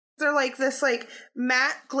they're like this like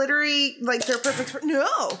matte glittery, like they're perfect for no.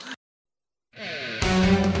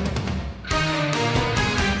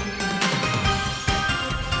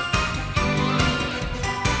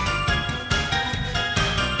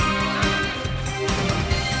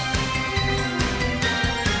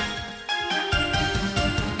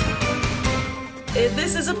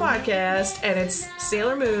 This is a podcast, and it's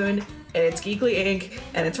Sailor Moon, and it's Geekly Inc.,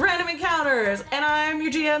 and it's Random Encounters, and I'm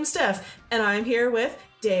your GM, Steph, and I'm here with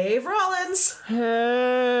Dave Rollins.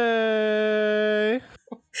 Hey.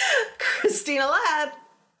 Christina Ladd.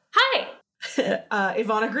 Hi.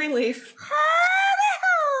 Ivana Greenleaf.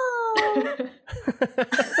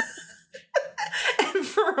 And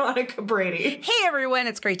Veronica Brady. Hey everyone,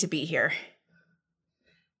 it's great to be here.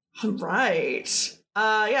 All right.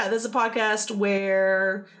 Yeah, this is a podcast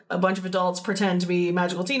where a bunch of adults pretend to be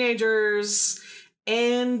magical teenagers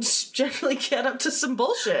and generally get up to some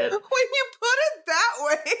bullshit. When you put it that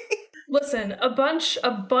way. Listen, a bunch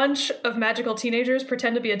of magical teenagers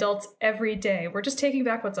pretend to be adults every day. We're just taking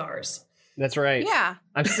back what's ours. That's right. Yeah.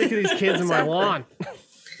 I'm sick of these kids in my lawn.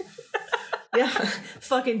 Yeah,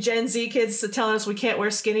 fucking Gen Z kids telling us we can't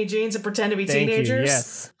wear skinny jeans and pretend to be Thank teenagers. you,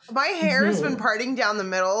 yes. My hair has been parting down the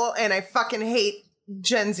middle, and I fucking hate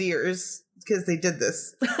Gen Zers because they did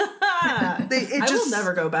this. I will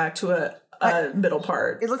never go back to a middle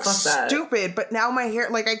part. It looks Fuck that. stupid, but now my hair,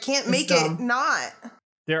 like I can't make dumb. it not.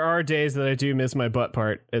 There are days that I do miss my butt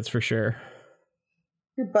part, it's for sure.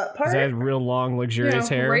 Your butt part? Because I had real long, luxurious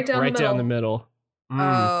hair right down the middle.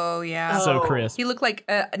 Oh, yeah. So crisp. He looked like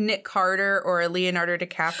a Nick Carter or a Leonardo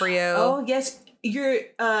DiCaprio. Oh, yes. You're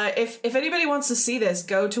if anybody wants to see this,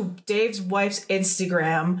 go to Dave's wife's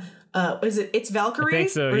Instagram. It's Valkyrie? I think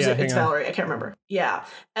so, Or is yeah, it's hang on. Valerie? I can't remember. Yeah.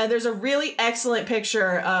 And there's a really excellent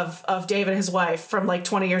picture of Dave and his wife from like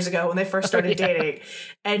 20 years ago when they first started dating.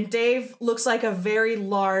 And Dave looks like a very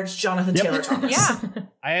large Jonathan Taylor Thomas. Yeah.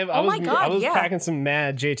 I was packing some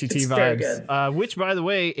mad JTT It's very vibes. Which, by the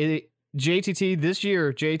way, JTT this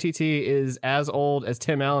year, JTT is as old as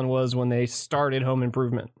Tim Allen was when they started Home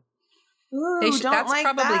Improvement. Ooh, That's like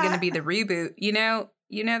probably that. going to be the reboot. You know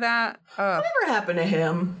that? Whatever happened to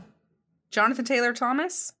him? Jonathan Taylor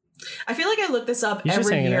Thomas? I feel like I look this up He's just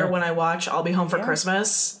every hanging year out. when I watch I'll Be Home for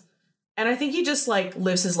Christmas. And I think he just like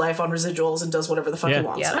lives his life on residuals and does whatever the fuck he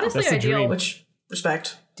wants. Yeah, now. Honestly, That's the ideal. dream. Which,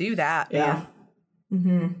 respect. Do that, Yeah.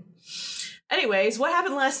 man. Anyways, what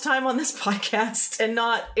happened last time on this podcast and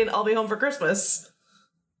not in I'll Be Home for Christmas?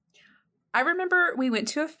 I remember we went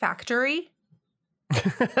to a factory.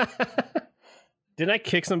 Didn't I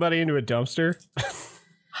kick somebody into a dumpster?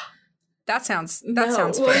 That sounds No.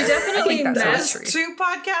 sounds Well, fair. we definitely I think that That sounds was true. 2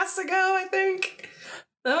 podcasts ago, I think.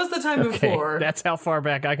 That was the time Okay, before. that's how far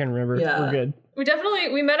back I can remember. Yeah. We're good.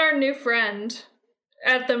 We met our new friend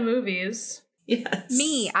at the movies. Yes.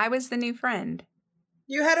 Me, I was the new friend.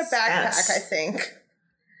 You had a backpack, Yes. I think.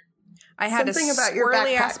 I had Something a about your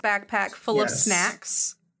swirly ass backpack full of Yes.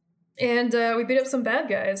 snacks. And we beat up some bad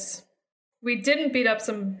guys. We didn't beat up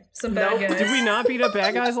some bad guys. Did we not beat up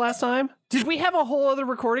bad guys last time? Did we have a whole other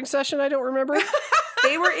recording session I don't remember?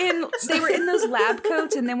 They were in those lab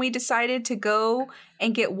coats, and then we decided to go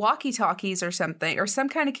and get walkie-talkies or something, or some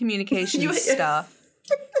kind of communication stuff.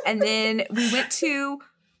 And then we went to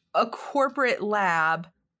a corporate lab,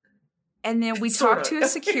 and then we Sort talked of. to a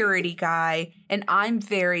security guy, and I'm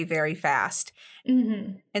very, very fast.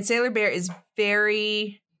 Mm-hmm. And Sailor Bear is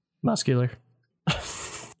very Muscular.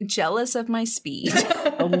 jealous of my speed.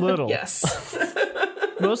 A little. Yes.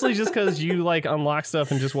 Mostly just because you like unlock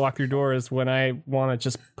stuff and just walk through doors when I want to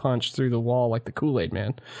just punch through the wall like the Kool-Aid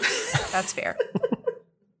man. That's fair.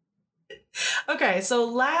 Okay, so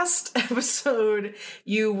last episode,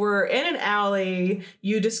 you were in an alley,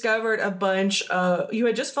 you discovered a bunch of, you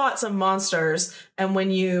had just fought some monsters, and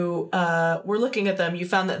when you were looking at them, you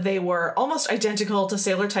found that they were almost identical to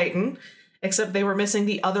Sailor Titan, except they were missing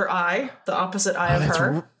the other eye, the opposite eye of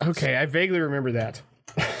her. Okay, I vaguely remember that.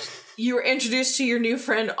 You were introduced to your new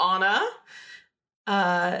friend, Anna,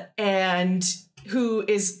 and who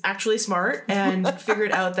is actually smart, and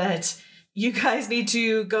figured out that you guys need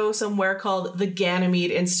to go somewhere called the Ganymede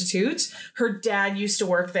Institute. Her dad used to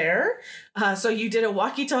work there. So you did a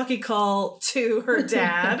walkie-talkie call to her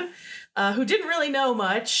dad, who didn't really know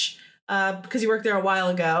much because he worked there a while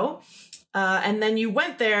ago. And then you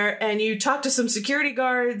went there and you talked to some security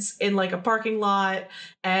guards in like a parking lot,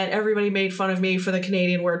 and everybody made fun of me for the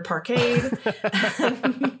Canadian word parkade.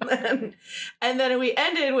 and then we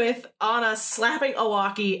ended with Anna slapping a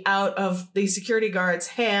walkie out of the security guard's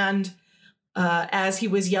hand as he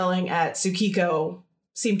was yelling at Tsukiko,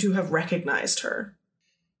 seemed to have recognized her.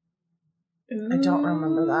 I don't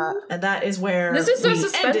remember that. And that is where This is so we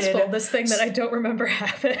suspenseful, ended. this thing that I don't remember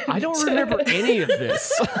happened. I don't remember any of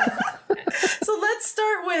this. So let's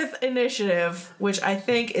start with initiative, which I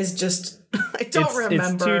think is just I don't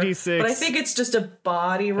remember. It's 2d6. But I think it's just a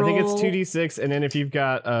body roll. I think it's 2d6, and then if you've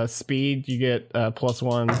got speed, you get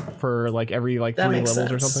 +1 for like every like That 3 makes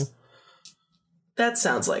levels or sense. something. That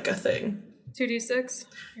sounds like a thing. 2d6.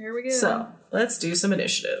 Here we go. So let's do some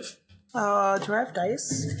initiative. Do I have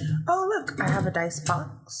dice? Oh, look, I have a dice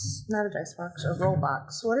box. Not a dice box, a roll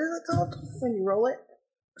box. What is it called when you roll it?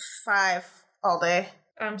 5 all day.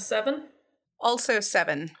 7. Also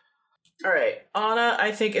 7. All right, Anna,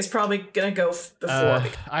 I think is probably gonna go before.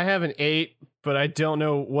 I have an 8, but I don't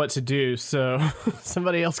know what to do, so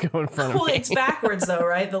somebody else go in front of Well, me. it's backwards though,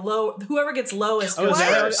 right? Whoever gets lowest Oh, goes is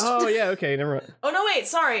that right? first. Oh, yeah, okay, never mind. Oh no, wait,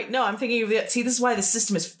 sorry. No, I'm thinking of the. See, this is why the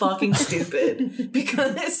system is fucking stupid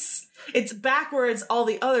because it's backwards all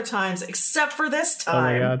the other times except for this Oh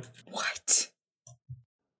my time. god. What?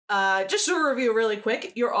 Just to review really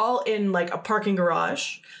quick, you're all in like a parking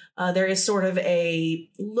garage. There is sort of a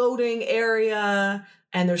loading area,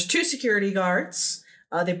 and there's 2 security guards.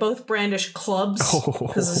 They both brandish clubs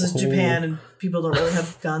because this is Japan and people don't really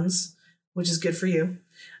have guns, which is good for you.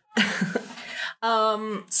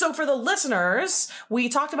 So for the listeners, we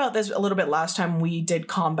talked about this a little bit last time we did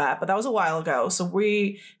combat, but that was a while ago. So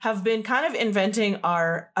we have been kind of inventing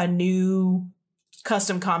a new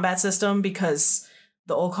custom combat system because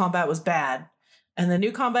the old combat was bad. And the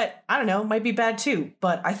new combat, I don't know, might be bad too,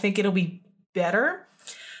 but I think it'll be better.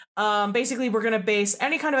 Basically, we're going to base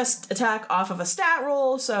any kind of attack off of a stat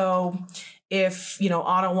roll. So if,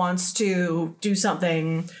 Anna wants to do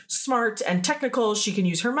something smart and technical, she can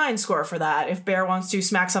use her mind score for that. If Bear wants to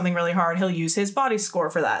smack something really hard, he'll use his body score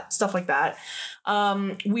for that. Stuff like that.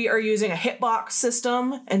 We are using a hitbox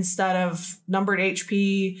system instead of numbered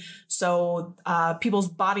HP. So people's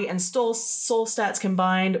body and soul stats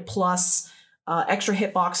combined plus extra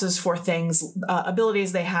hitboxes for things,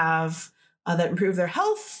 abilities they have that improve their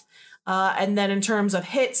health. And then in terms of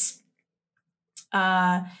hits,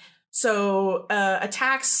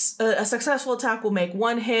 attacks, a successful attack will make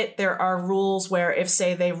 1 hit. There are rules where if,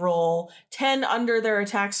 say, they roll 10 under their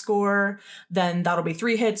attack score, then that'll be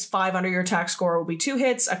 3 hits. 5 under your attack score will be 2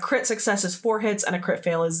 hits. A crit success is 4 hits, and a crit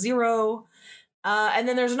fail is 0. And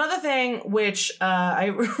then there's another thing which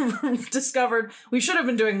I discovered we should have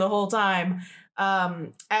been doing the whole time.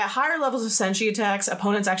 At higher levels of Senshi attacks,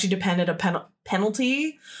 opponents actually depend on a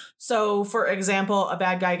penalty. So, for example, a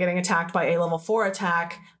bad guy getting attacked by a level 4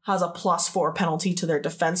 attack has a +4 penalty to their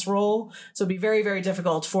defense roll. So it'd be very, very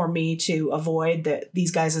difficult for me to avoid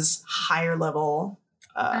these guys' higher level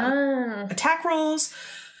attack rolls.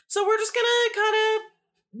 So we're just gonna kind of,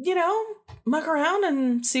 muck around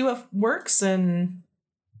and see what works. And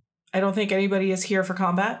I don't think anybody is here for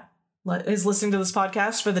combat. Is listening to this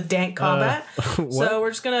podcast for the dank combat. So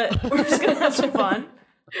we're just gonna have some fun.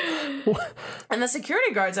 And the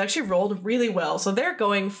security guards actually rolled really well, so they're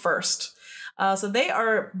going first. So they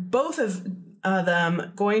are both of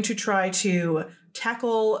them going to try to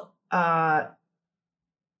tackle. I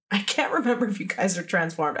can't remember if you guys are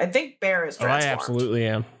transformed. I think Bear is transformed. I absolutely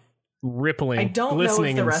am. Rippling. I don't know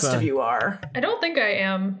if the rest of you are. I don't think I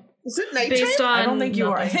am. Is it nighttime? Based on I don't think you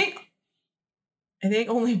are. I nothing. think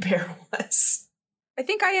only Bear was. I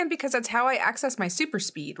think I am because that's how I access my super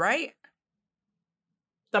speed, right?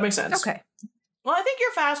 That makes sense. Okay. Well, I think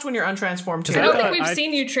you're fast when you're untransformed too. I don't Yeah. think we've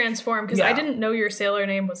seen you transform because I didn't know your sailor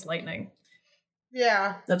name was Lightning.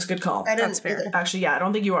 Yeah. That's a good call. I didn't That's fair. either. Actually, yeah, I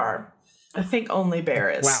don't think you are. I think only Bear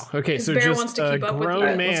is. Wow. Okay, 'Cause so Bear just wants to a keep up with you. grown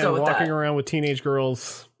Alright, let's man go with walking that. around with teenage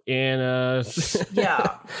girls in a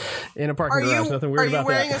Yeah. in a parking garage. Nothing weird about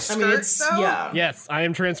wearing that. a skirt, I mean, it's though? yeah. Yes, I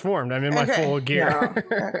am transformed. I'm in my Okay. full gear.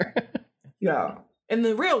 Yeah. In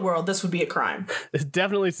the real world, this would be a crime. It's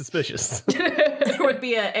definitely suspicious. There would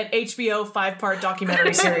be an HBO 5-part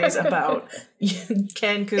documentary series about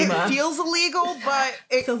Ken Kuma, It feels illegal, but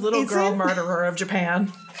the little girl isn't. murderer of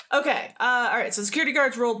Japan. Okay, all right, so security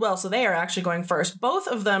guards rolled well, so they are actually going first. Both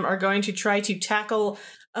of them are going to try to tackle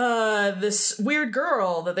this weird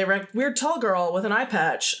girl weird tall girl with an eye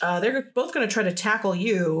patch. They're both going to try to tackle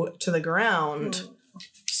you to the ground.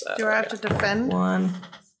 So, Do I have to defend? one?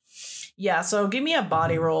 Yeah, so give me a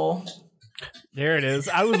body roll. There it is.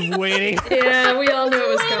 I was waiting. Yeah, we all knew it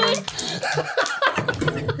was coming.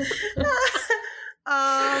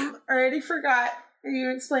 I already forgot.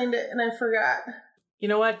 You explained it and I forgot. You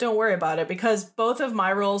know what? Don't worry about it because both of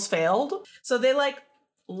my rolls failed. So they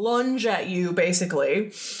lunge at you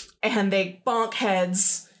basically and they bonk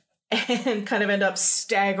heads and kind of end up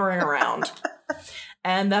staggering around.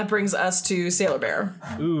 And that brings us to Sailor Bear.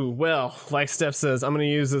 Ooh, well, like Steph says, I'm going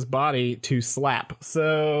to use this body to slap.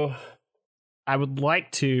 So I would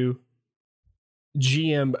like to,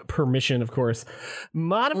 GM permission, of course,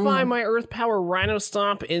 modify my Earth Power Rhino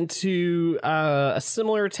Stomp into a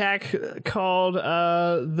similar attack called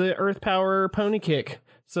the Earth Power Pony Kick.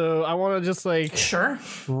 So I want to just like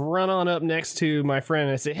run on up next to my friend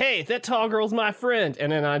and say, hey, that tall girl's my friend.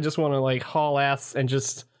 And then I just want to like haul ass and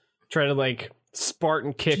just try to like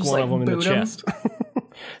Spartan kick just, one like, of them in the chest.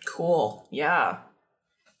 Cool. Yeah.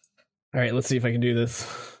 All right, let's see if I can do this.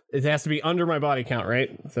 It has to be under my body count,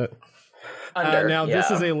 right? Under. Now,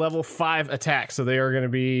 this is a level 5 attack, so they are going to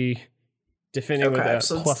be defending with a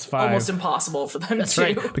so plus it's 5. almost impossible for them That's to.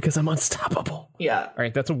 right, because I'm unstoppable. Yeah. All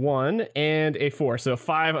right, that's a 1 and a 4, so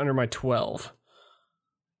 5 under my 12.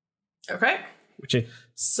 Okay. Which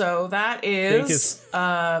so that is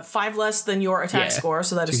 5 less than your attack score,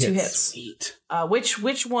 so that is 2 hits. Sweet.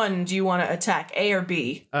 Which one do you want to attack, A or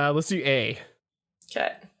B? Let's do A.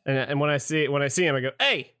 Okay. And when I see him, I go,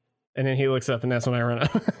 hey! And then he looks up, and that's when I run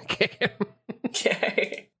up and kick him.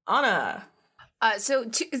 Okay. Anna. So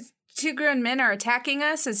two grown men are attacking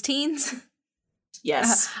us as teens?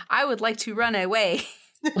 Yes. I would like to run away.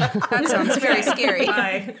 That sounds very scary.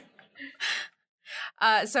 Bye.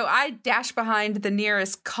 So I dash behind the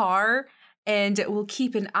nearest car and will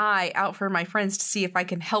keep an eye out for my friends to see if I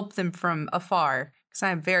can help them from afar, because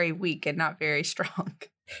I'm very weak and not very strong.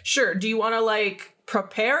 Sure. Do you want to like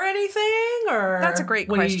prepare anything, or that's a great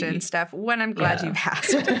question, Steph. When I'm glad you've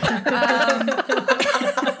asked.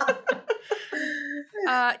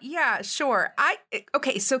 Yeah, sure.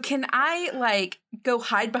 Okay, so can I like go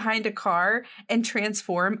hide behind a car and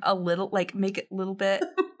transform a little, like make it a little bit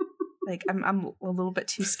like I'm a little bit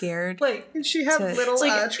too scared. Like, can she have little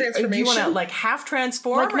transformation? Do you want to like half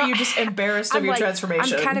transform, like, or are you just embarrassed of your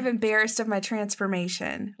transformation? I'm kind of embarrassed of my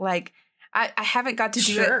transformation. Like I haven't got to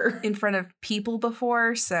do it in front of people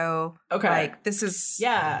before, so like this is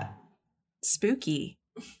spooky.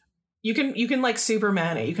 You can like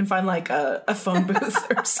Superman it. You can find like a phone booth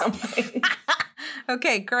or something.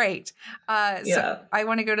 Okay, great. So I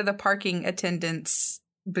want to go to the parking attendant's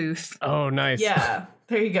booth. Oh, nice. Yeah,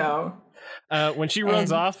 there you go. When she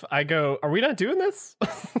runs off, I go, are we not doing this?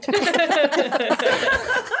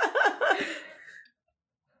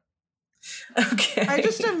 Okay. I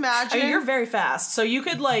just imagine you're very fast. So you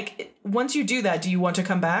could like, once you do that, do you want to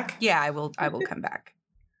come back? Yeah, I will come back.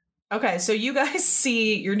 Okay, so you guys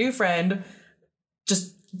see your new friend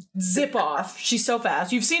just zip off. She's so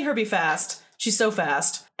fast. You've seen her be fast. She's so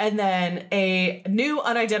fast. And then a new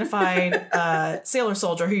unidentified sailor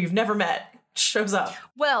soldier who you've never met shows up.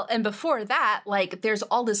 Well, and before that, like, there's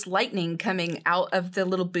all this lightning coming out of the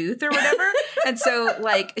little booth or whatever. And so,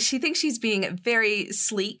 like, she thinks she's being very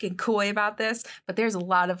sleek and coy about this, but there's a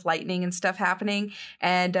lot of lightning and stuff happening.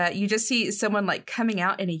 And you just see someone, like, coming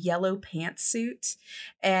out in a yellow pantsuit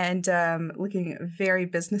and looking very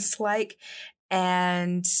businesslike.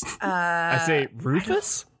 And I say,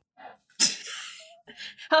 Rufus?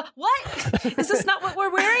 What? Is this not what we're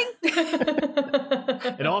wearing?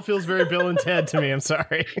 It all feels very Bill and Ted to me. I'm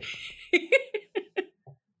sorry.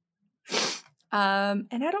 And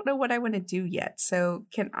I don't know what I want to do yet. So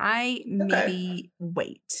can I maybe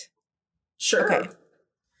wait? Sure. Okay.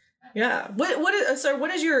 Yeah. What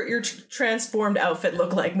does your transformed outfit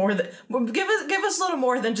look like? More than give us a little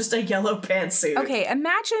more than just a yellow pantsuit. Okay,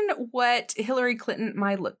 imagine what Hillary Clinton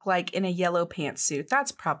might look like in a yellow pantsuit.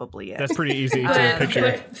 That's probably it. That's pretty easy to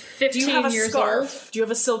picture. 15 Do you have a years scarf? old. Do you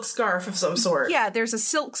have a silk scarf of some sort? Yeah, there's a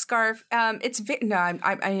silk scarf. No,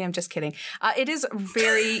 I am just kidding. It is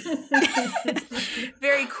very,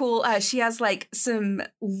 very cool. She has like some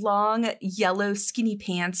long yellow skinny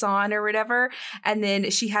pants on or whatever, and then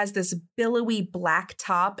she has this billowy black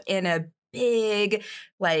top and a big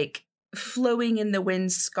like flowing in the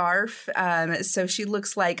wind scarf. So she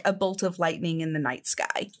looks like a bolt of lightning in the night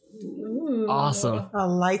sky. Ooh. Awesome. I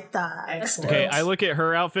like that. Excellent. Okay, I look at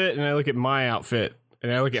her outfit and I look at my outfit.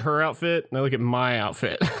 And I look at her outfit and I look at my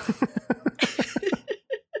outfit.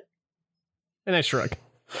 And I shrug.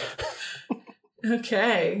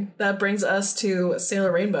 Okay, that brings us to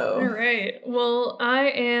Sailor Rainbow. All right. Well,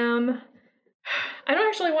 I don't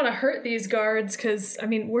actually want to hurt these guards because I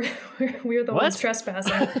mean we're the ones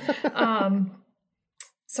trespassing.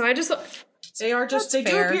 So I just They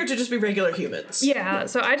do appear to just be regular humans. yeah.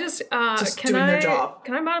 So I just doing their job.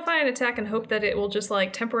 Can I modify an attack and hope that it will just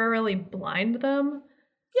like temporarily blind them?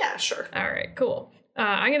 Yeah, sure. All right, cool.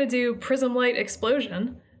 I'm gonna do Prism Light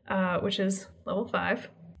Explosion, which is level 5,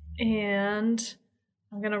 and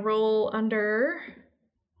I'm gonna roll under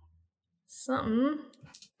something.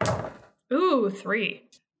 Ooh, 3.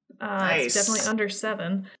 Nice. It's definitely under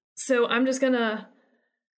 7. So I'm just gonna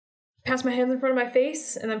pass my hands in front of my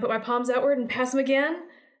face and then put my palms outward and pass them again.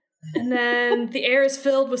 And then the air is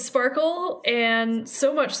filled with sparkle, and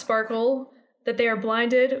so much sparkle that they are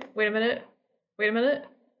blinded. Wait a minute.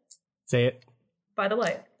 Say it. By the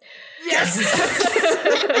light. Yes.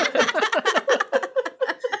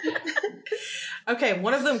 Okay,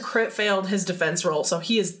 one of them crit failed his defense roll, so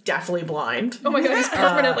he is definitely blind. Oh my god, he's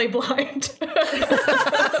permanently blind.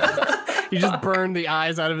 You just burned the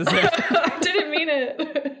eyes out of his head. I didn't mean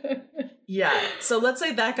it. Yeah, so let's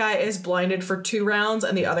say that guy is blinded for 2 rounds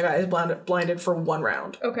and the other guy is blinded for 1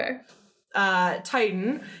 round. Okay.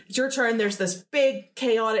 Titan, it's your turn. There's this big,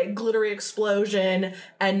 chaotic, glittery explosion,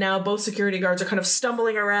 and now both security guards are kind of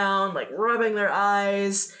stumbling around, like rubbing their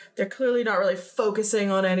eyes. They're clearly not really focusing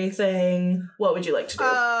on anything. What would you like to do?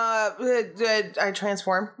 I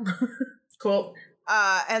transform. Cool.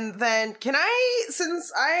 And then can I,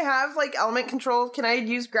 since I have like element control, can I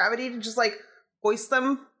use gravity to just like hoist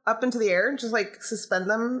them up into the air and just like suspend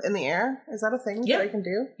them in the air? Is that a thing that I can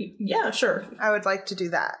do? Yeah, sure. I would like to do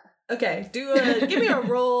that. Okay, give me a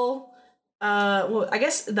roll. Well, I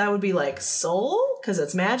guess that would be like soul, because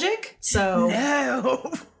it's magic. So No.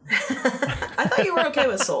 I thought you were okay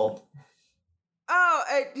with soul. Oh,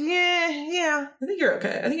 yeah. I think you're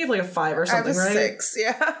okay. I think you have like a 5 or something, I have a right? 6,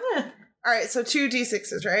 yeah. All right, so 2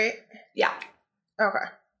 d6s, right? Yeah. Okay.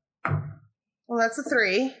 Well, that's a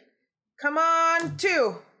 3. Come on,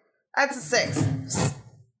 2. That's a 6.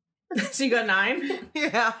 So you got 9?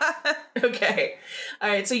 Yeah. Okay. All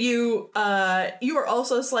right. So you are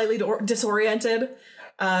also slightly disoriented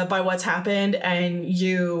by what's happened, and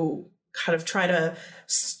you kind of try to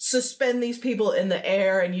suspend these people in the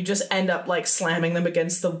air, and you just end up like slamming them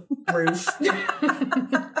against the roof. Yeah,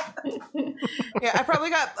 I probably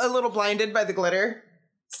got a little blinded by the glitter.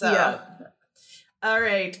 So. Yeah. All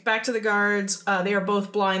right. Back to the guards. They are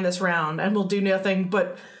both blind this round, and will do nothing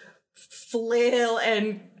but flail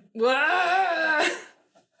and.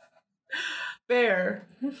 Bear.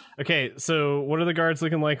 Okay, so what are the guards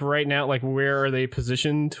looking like right now? Like, where are they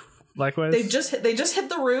positioned? Likewise, They just hit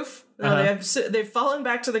the roof. They've fallen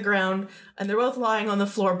back to the ground, and they're both lying on the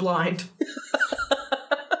floor blind.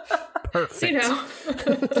 perfect. You know.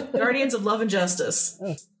 Guardians of Love and Justice.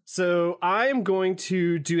 So I'm going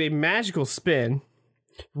to do a magical spin,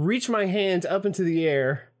 reach my hand up into the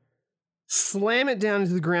air, slam it down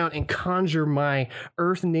into the ground, and conjure my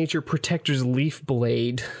Earth Nature Protector's Leaf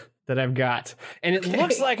Blade that I've got. And it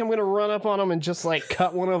looks like I'm going to run up on them and just like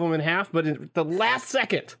cut one of them in half, but at the last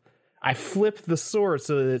second, I flip the sword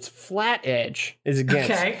so that its flat edge is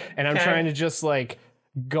against. Okay. And I'm trying to just like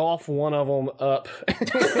golf one of them up.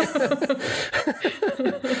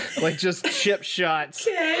 Like just chip shots.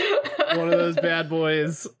 Okay. One of those bad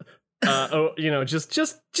boys. Just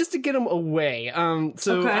to get them away.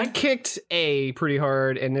 So I kicked A pretty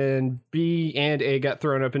hard, and then B and A got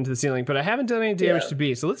thrown up into the ceiling, but I haven't done any damage to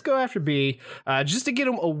B. So let's go after B, just to get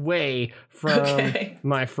them away from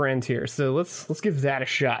my friend here. So let's give that a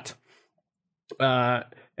shot.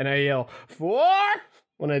 And I yell 4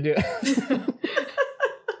 when I do it.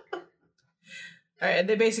 All right,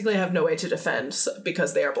 they basically have no way to defend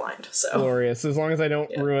because they are blind. So Glorious. As long as I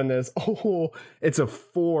don't ruin this. Oh, it's a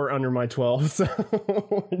 4 under my 12. So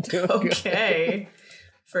we're doing okay.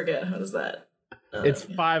 Forget, what is that? It's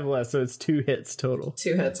 5 less, so it's 2 hits total.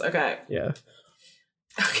 2 hits. Okay. Yeah.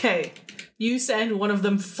 Okay. You send one of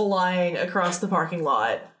them flying across the parking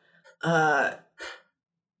lot.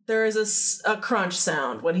 There is a crunch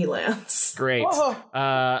sound when he lands. Great.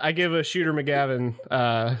 I give a Shooter McGavin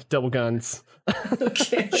double guns.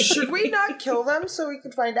 Okay. Should we not kill them so we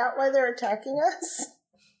could find out why they're attacking us?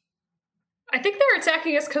 I think they're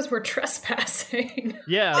attacking us because we're trespassing.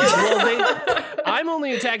 Yeah, well, I'm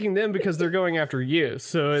only attacking them because they're going after you.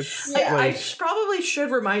 So it's I probably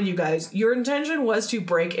should remind you guys, your intention was to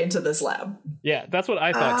break into this lab. Yeah, that's what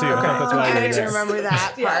I thought too. I thought that's why I I didn't did remember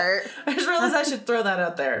that part. I just realized I should throw that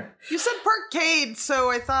out there. You said parkade,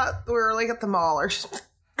 so I thought we were like at the mall or something.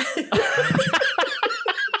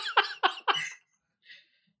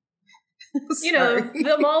 You know,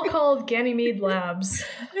 the mall called Ganymede Labs.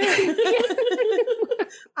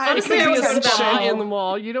 Honestly, I would go to that Shaggy in the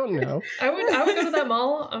mall. mall. You don't know. I would go to that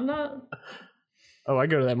mall. I'm not. Oh, I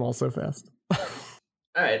go to that mall so fast.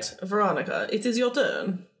 All right, Veronica, it is your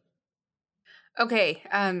turn. Okay,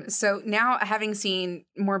 so now having seen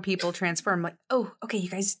more people transform, I'm like, oh, okay, you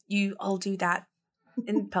guys, you all do that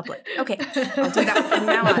in public. Okay, I'll do that from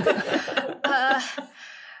now on.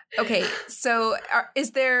 Okay, so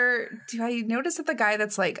do I notice that the guy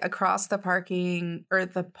that's like across the parking or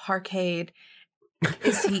the parkade,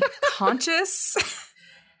 Is he conscious?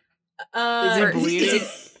 Is he Or bleeding?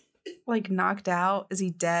 is he, like, knocked out? Is he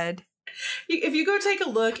dead? If you go take a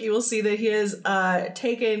look, you will see that he has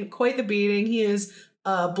taken quite the beating. He is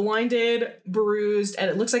blinded, bruised, and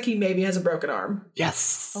it looks like he maybe has a broken arm.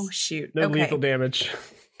 Yes. Oh, shoot. No Okay. lethal damage.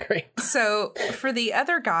 Great. So for the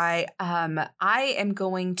other guy, I am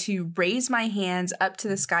going to raise my hands up to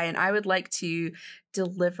the sky, and I would like to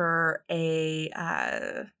deliver a.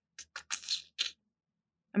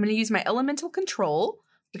 I'm going to use my elemental control,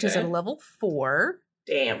 which is at a Okay. level 4,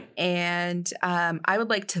 Damn. and I would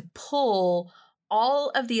like to pull all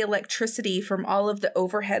of the electricity from all of the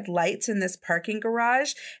overhead lights in this parking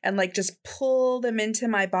garage and like just pull them into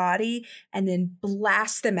my body and then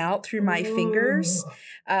blast them out through my fingers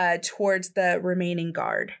towards the remaining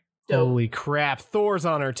guard. Dope. Holy crap. Thor's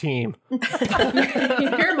on our team.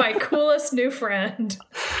 You're my coolest new friend.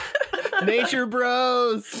 Nature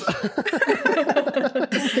bros.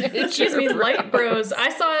 Excuse me, light bros. I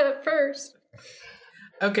saw it first.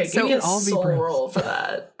 Okay, So give me a all be soul bros. roll for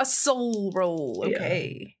that. A soul roll. Yeah.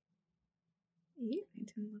 Okay.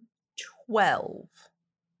 12.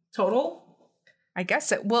 Total? I guess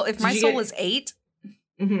so. Well, if Did my you soul get- is 8,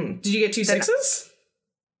 Mm-hmm. Did you get 2 Then- 6s?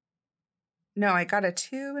 no, I got a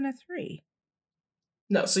 2 and a 3.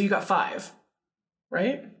 No, so you got 5,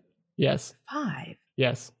 right? Yes. 5.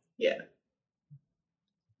 Yes. Yeah.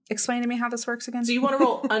 Explain to me how this works again. So you want to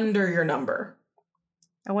roll under your number.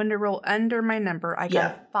 I wanted to roll under my number. I got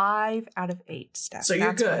Yeah. a 5 out of 8, Steph. So you're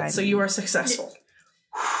That's what I good. So need. you are successful.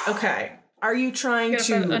 Okay. Are you trying Got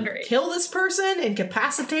about to under 8. kill this person,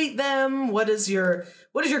 incapacitate them? What is your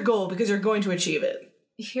goal? Because you're going to achieve it.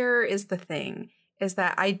 Here is the thing, is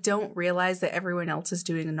that I don't realize that everyone else is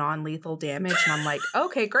doing non-lethal damage, and I'm like,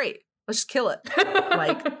 okay, great. Let's just kill it.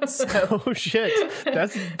 Like, so. Oh shit.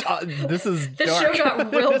 That's this is This dark. show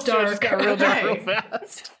got real This show just dark. got real dark Okay. real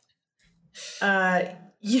fast.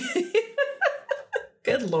 Yeah.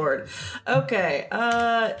 Good lord. Okay.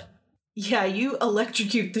 Yeah, you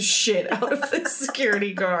electrocute the shit out of this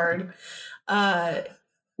security guard.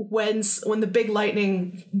 When the big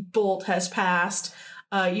lightning bolt has passed,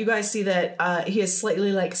 you guys see that he is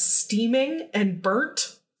slightly like steaming and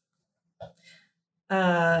burnt.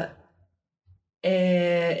 And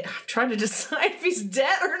I'm trying to decide if he's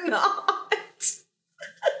dead or not.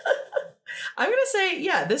 I'm gonna say,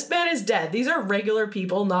 yeah, this man is dead. These are regular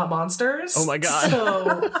people, not monsters. Oh my God.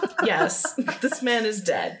 So yes, this man is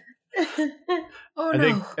dead. Oh,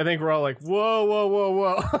 I think we're all like, whoa, whoa, whoa,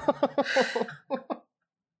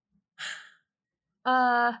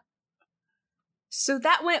 whoa. So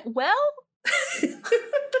that went well?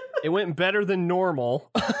 It went better than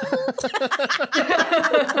normal.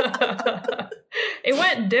 It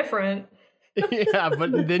went different. Yeah,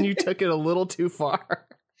 but then you took it a little too far.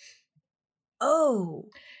 Oh.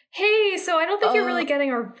 Hey, so I don't think you're really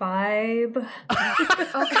getting our vibe.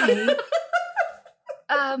 Okay.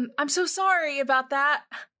 I'm so sorry about that.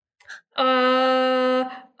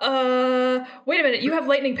 Wait a minute, you have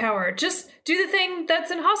lightning power. Just do the thing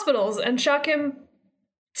that's in hospitals and shock him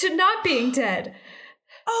to not being dead.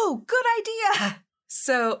 Oh, good idea.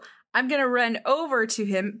 So I'm going to run over to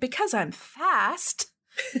him because I'm fast.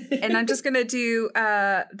 And I'm just going to do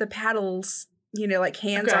the paddles, like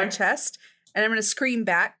hands Okay. on chest. And I'm going to scream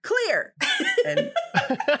back, clear, and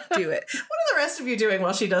do it. What are the rest of you doing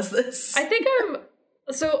while she does this? I think I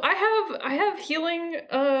have healing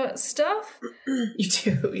stuff. You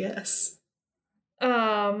do, yes.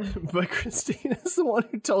 But Christina's the one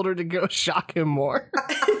who told her to go shock him more.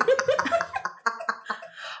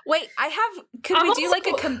 Wait, could I'm we do like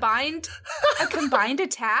also- a combined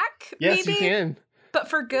attack? Yes, maybe? you can. But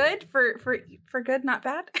for good? For good, not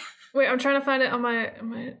bad? Wait, I'm trying to find it on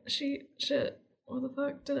my sheet. Shit. What the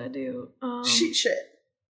fuck did I do? Shit.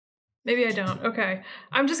 Maybe I don't. Okay.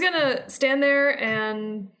 I'm just gonna stand there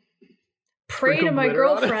and pray Sprinkle to my glitter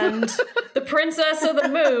on it. girlfriend, the princess of the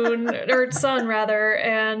moon, or sun rather,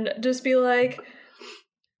 and just be like,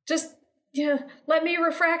 let me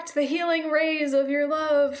refract the healing rays of your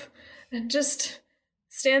love, and just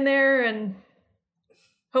stand there and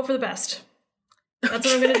hope for the best. That's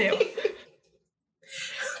what I'm gonna do.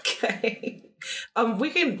 Okay.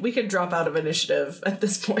 We can drop out of initiative at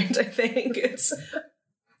this point, I think. It's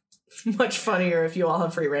much funnier if you all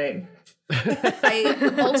have free reign.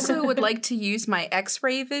 I also would like to use my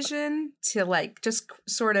X-ray vision to just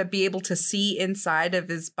sort of be able to see inside of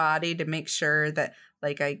his body to make sure that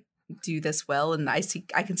I do this well, and I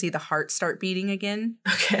can see the heart start beating again.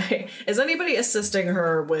 Okay. Is anybody assisting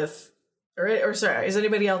her with or sorry, is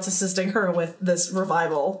anybody else assisting her with this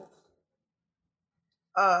revival?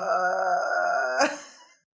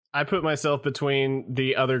 I put myself between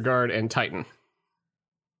the other guard and Titan.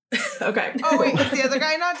 Okay. Oh wait, is the other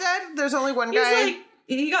guy not dead? There's only one He's guy. like,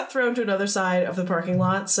 he got thrown to another side of the parking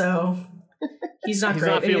lot, so he's not He's great.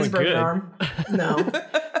 not And he has a feeling broken good. arm. No.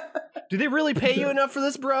 Do they really pay you enough for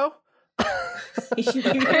this, bro? You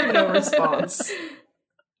hear no response.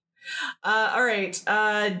 All right.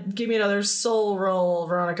 Give me another soul roll,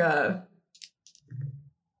 Veronica.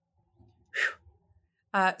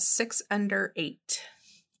 6 under 8.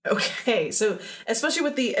 Okay, so especially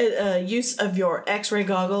with the use of your X-ray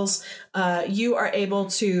goggles, you are able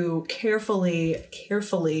to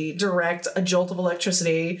carefully direct a jolt of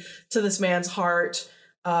electricity to this man's heart,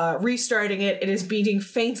 restarting it. It is beating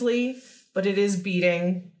faintly, but it is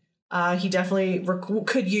beating. He definitely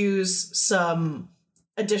could use some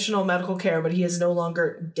additional medical care, but he is no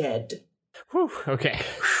longer dead. Whew, okay.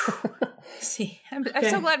 See, I'm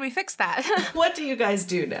so glad we fixed that. What do you guys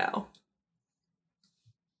do now?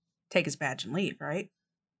 Take his badge and leave, right?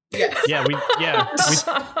 Yeah,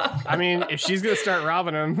 I mean, if she's gonna start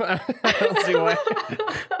robbing him, I don't see why.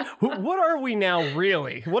 What are we now,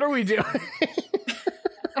 really? What are we doing?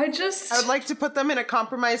 I would like to put them in a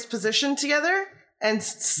compromised position together and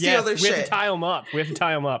steal their we shit. have to tie them up.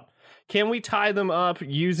 Can we tie them up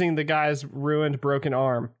using the guy's ruined, broken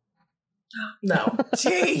arm? No.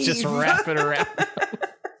 Just wrap it around.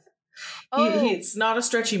 He's not a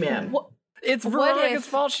stretchy man. It's What Veronica's if-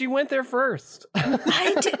 fault. She went there first.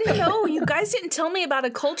 I didn't know. You guys didn't tell me about a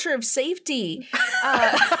culture of safety.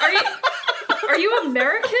 Are you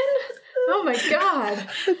American? Oh my god.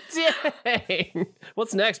 Dang.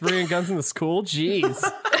 What's next? Bringing guns in the school? Jeez.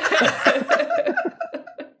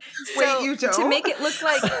 Wait, you don't? To make it look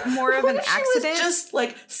like more of an accident. Just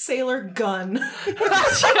like Sailor Gun.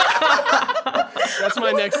 That's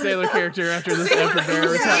my next Sailor character after Bear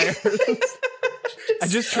retires. I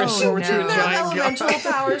just transformed into a giant elemental gun.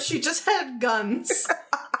 powers. She just had guns.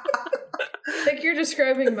 I think you're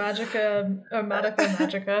describing Magica,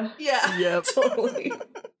 Magica. Yeah. Yep. Totally.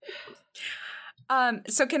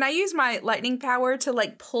 So can I use my lightning power to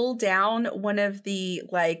like pull down one of the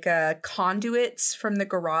like conduits from the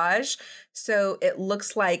garage so it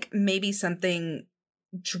looks like maybe something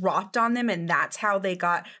dropped on them and that's how they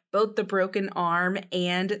got both the broken arm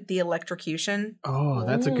and the electrocution? Oh,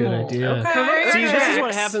 that's a good idea. Okay. See, this is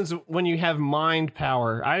what happens when you have mind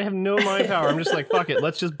power. I have no mind power. I'm just like, fuck it.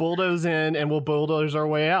 Let's just bulldoze in and we'll bulldoze our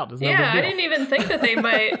way out. It's no Yeah, big I deal. didn't even think that they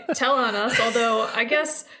might tell on us, although I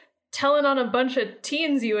guess telling on a bunch of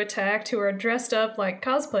teens you attacked who are dressed up like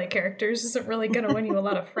cosplay characters isn't really going to win you a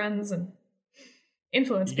lot of friends and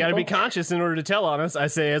influence You gotta be people. conscious in order to tell on us, I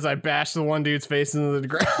say as I bash the one dude's face into the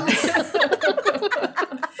ground.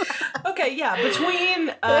 Okay, yeah.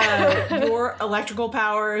 Between your electrical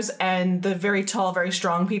powers and the very tall, very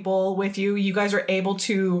strong people with you, you guys are able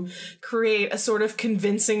to create a sort of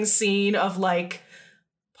convincing scene of like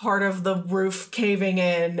part of the roof caving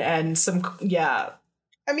in and some, yeah.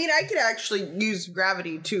 I mean, I could actually use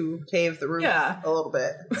gravity to cave the roof a little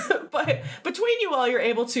bit. But between you all, you're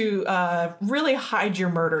able to really hide your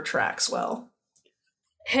murder tracks well.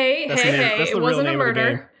 Hey, That's it the wasn't real a name of the game.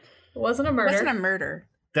 murder. It wasn't a murder. It wasn't a murder.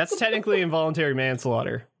 That's technically involuntary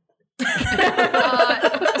manslaughter.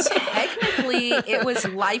 Technically, it was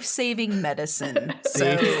life-saving medicine.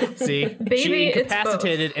 So See? Baby, She it's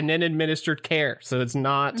incapacitated and then administered care, so it's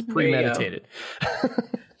not premeditated.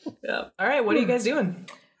 Yeah. All right, what are you guys doing?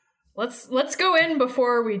 Let's go in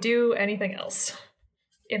before we do anything else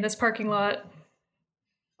in this parking lot.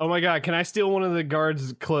 Oh my god, can I steal one of the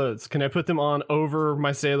guards' clothes? Can I put them on over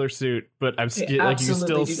my sailor suit, but I'm like you can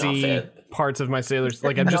still absolutely do not see fit. parts of my sailor suit.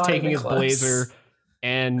 Like I'm just Not taking even his close. blazer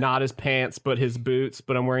and not his pants, but his boots,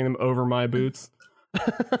 but I'm wearing them over my boots.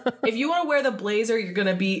 If you want to wear the blazer, you're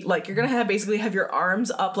gonna basically have your arms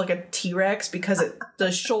up like a T-Rex because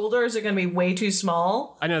the shoulders are gonna be way too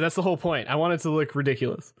small. I know, that's the whole point. I want it to look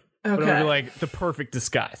ridiculous. But it would be like the perfect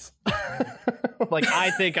disguise. Like I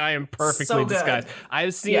think I am perfectly So good. disguised.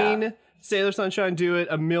 I've seen Sailor Sunshine do it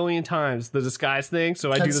a million times, the disguise thing,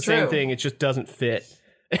 so I do That's the same true. thing, it just doesn't fit.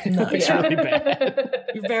 No, It's yeah. really bad.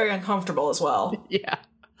 You're very uncomfortable as well. Yeah.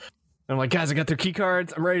 I'm like, guys, I got their key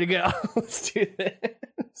cards. I'm ready to go. Let's do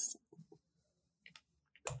this.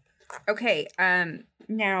 okay,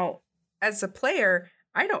 now as a player,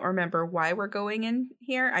 I don't remember why we're going in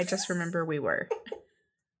here. I just remember we were.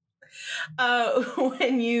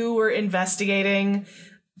 When you were investigating,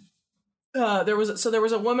 there was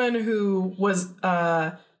a woman who was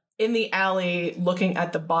in the alley looking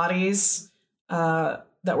at the bodies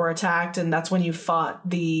that were attacked, and that's when you fought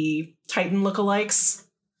the Titan lookalikes.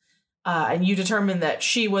 And you determined that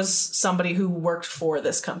she was somebody who worked for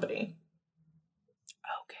this company.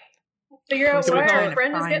 Okay. Figure out So we're why trying our to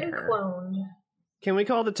friend is find getting her. cloned. Can we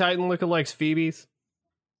call the Titan lookalikes Phoebes?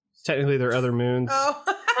 Technically, they're other moons. Oh,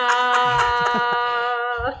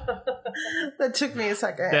 that took me a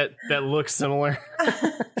second. That look similar.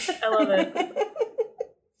 I love it.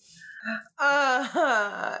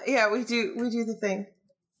 Yeah, we do the thing.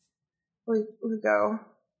 We go.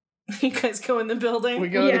 You guys go in the building? We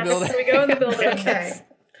go in the building. We go in the building. Okay.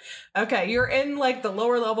 Okay, you're in like the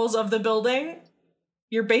lower levels of the building.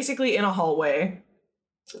 You're basically in a hallway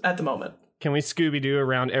at the moment. Can we Scooby Doo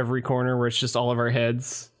around every corner where it's just all of our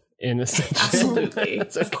heads in a section? Absolutely.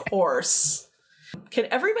 That's Of okay. course. Can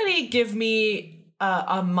everybody give me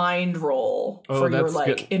a mind roll Oh, for your that's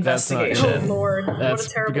like good. That's not good. Oh investigation? Lord, what That's a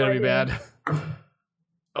terrible gonna be idea. bad.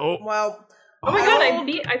 Oh, Well, Oh my god, I got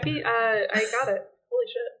it. Holy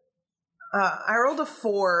shit. I rolled a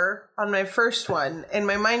 4 on my first one, and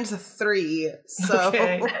my mind's a 3. So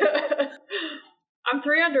Okay. I'm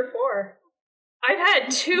 3 under 4. I've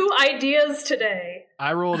had 2 ideas today.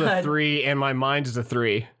 I rolled a God. 3 and my mind is a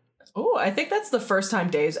 3. Oh, I think that's the first time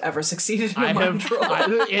Dave's ever succeeded in a I mind have.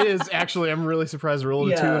 roll. It is actually. I'm really surprised. I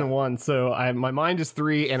rolled a 2 Yeah. and a 1. So my mind is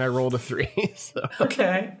 3 and I rolled a 3. So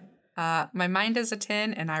Okay. My mind is a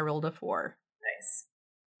 10 and I rolled a 4. Nice.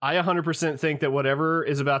 I 100% think that whatever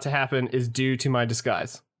is about to happen is due to my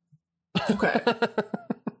disguise. Okay.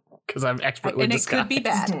 Because I'm expertly And it disguised. could be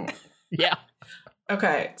bad. Yeah.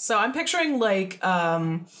 Okay, so I'm picturing like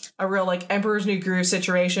a real like Emperor's New Groove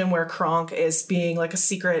situation where Kronk is being like a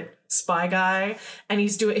secret spy guy, and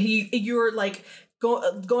you're like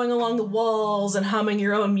going along the walls and humming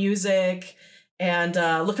your own music and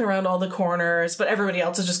looking around all the corners, but everybody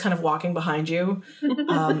else is just kind of walking behind you.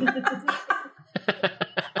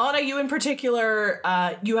 Anna, you in particular,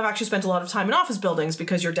 you have actually spent a lot of time in office buildings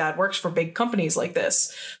because your dad works for big companies like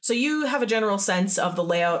this. So you have a general sense of the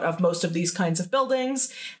layout of most of these kinds of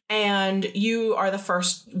buildings, and you are the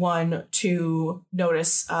first one to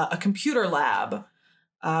notice a computer lab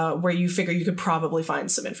where you figure you could probably find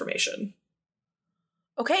some information.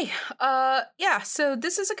 Okay. Yeah, so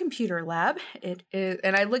this is a computer lab. It is,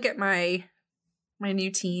 and I look at my new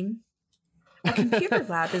team. A computer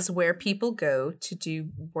lab is where people go to do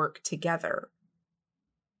work together.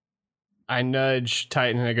 I nudge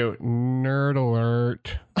Titan and I go, nerd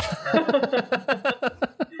alert.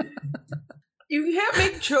 you can't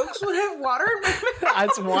make jokes when I have water in my mouth.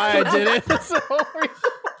 That's why I did it. That's the whole reason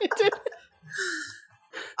I did it.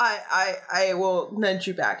 I will nudge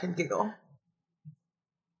you back and giggle.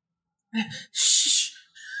 Shh.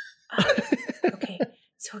 Okay.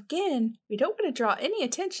 So again, we don't want to draw any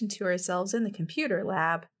attention to ourselves in the computer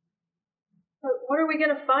lab. But what are we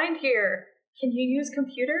gonna find here? Can you use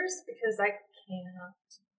computers? Because I can't.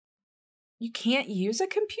 You can't use a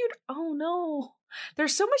computer? Oh no.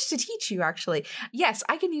 There's so much to teach you, actually. Yes,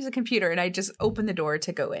 I can use a computer, and I just open the door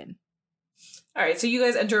to go in. All right, so you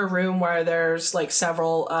guys enter a room where there's like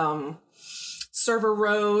several server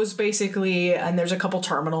rows, basically, and there's a couple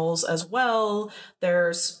terminals as well.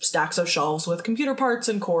 There's stacks of shelves with computer parts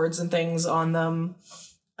and cords and things on them.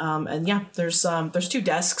 And yeah, there's 2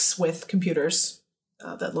 desks with computers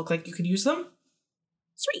that look like you could use them.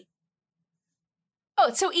 Sweet. Oh,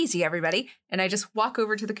 it's so easy, everybody. And I just walk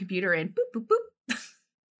over to the computer and boop, boop, boop.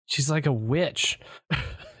 She's like a witch.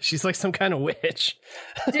 She's like some kind of witch.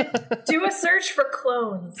 Do a search for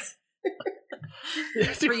clones.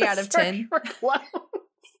 3 out of 10.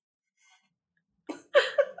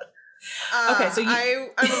 Okay, so I'm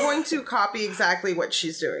going to copy exactly what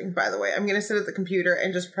she's doing, by the way. I'm going to sit at the computer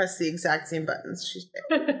and just press the exact same buttons she's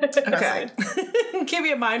pressing. Okay. Give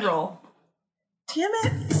me a mind roll. Damn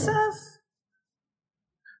it, Seth.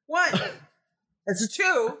 What? It's a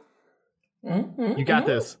 2. You got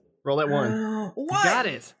this. Roll that 1. What? You got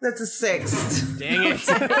it. That's a 6. Dang it.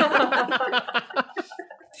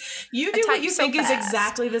 You do I what type you so think is fast.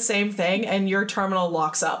 exactly the same thing, and your terminal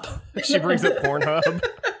locks up. She brings up Pornhub.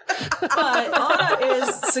 But Anna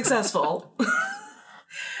is successful.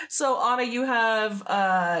 So Anna, you have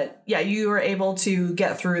you were able to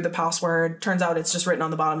get through the password. Turns out it's just written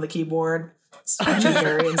on the bottom of the keyboard. It's actually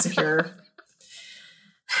very insecure.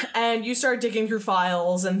 And you start digging through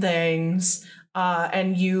files and things,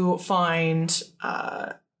 and you find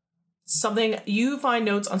something. You find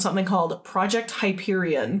notes on something called Project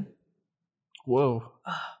Hyperion. Whoa.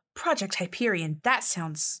 Project Hyperion. That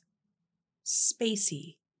sounds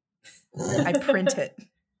spacey. I print it.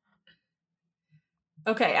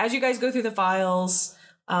 Okay, as you guys go through the files,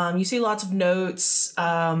 you see lots of notes,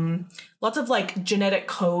 lots of like genetic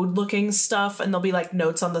code looking stuff, and there'll be like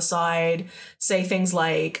notes on the side, say things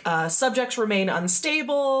like subjects remain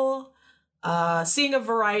unstable, seeing a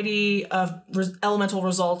variety of elemental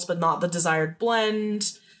results, but not the desired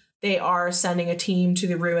blend. They are sending a team to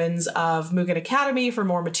the ruins of Mugen Academy for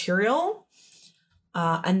more material.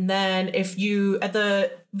 And then if you, at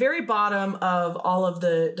the very bottom of all of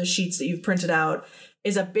the sheets that you've printed out,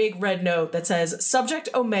 is a big red note that says, Subject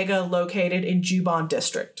Omega located in Juban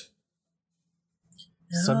District.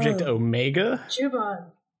 Subject Omega? Juban.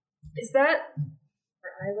 Is that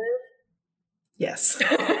where I live? Yes.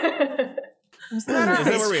 Is that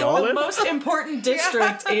where we all live? Most important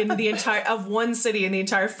district in the entire of one city in the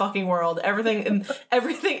entire fucking world. Everything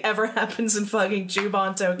ever happens in fucking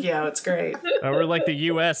Juban, Tokyo. It's great. Oh, we're like the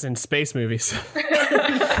U.S. in space movies.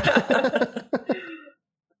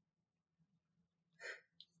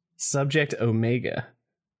 Subject Omega.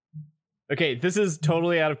 Okay, this is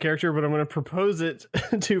totally out of character, but I'm going to propose it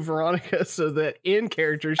to Veronica so that in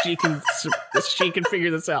character she can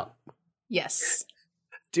figure this out. Yes.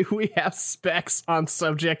 Do we have specs on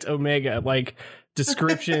Subject Omega, like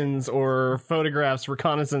descriptions or photographs,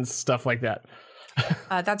 reconnaissance, stuff like that?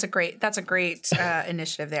 That's a great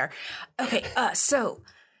initiative there. Okay, so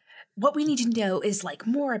what we need to know is like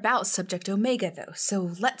more about Subject Omega, though.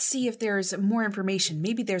 So let's see if there's more information.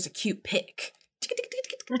 Maybe there's a cute pic.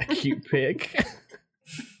 A cute pic.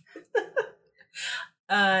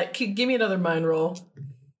 Give me another mind roll.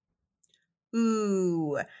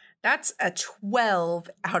 Ooh, that's a 12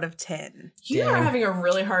 out of 10. You are having a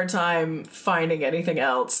really hard time finding anything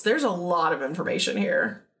else. There's a lot of information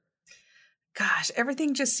here. Gosh,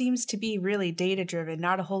 everything just seems to be really data driven.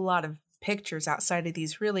 Not a whole lot of pictures outside of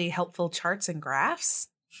these really helpful charts and graphs.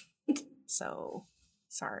 So,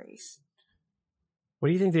 sorry. What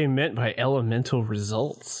do you think they meant by elemental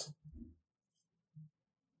results?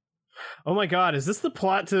 Oh my god, is this the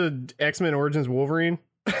plot to X-Men Origins Wolverine?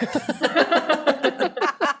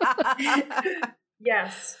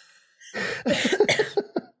 Yes.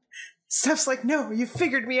 Steph's like, no, you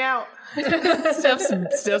figured me out.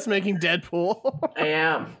 Steph's making Deadpool. I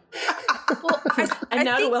am. Well, And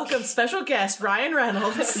now to welcome special guest Ryan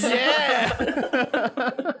Reynolds.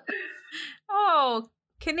 Yeah. Oh,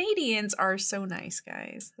 Canadians are so nice,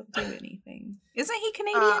 guys. They'll do anything. Isn't he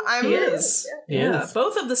Canadian? He is. Yeah. Yeah.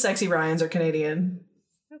 Both of the sexy Ryans are Canadian.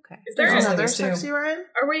 Okay. Is there There's Another others too. sexy Ryan?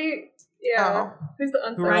 Are we? Yeah. Oh. Who's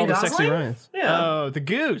the Who are all Ryan the unfriended? sexy Gosling? Ryans? Yeah. Oh, the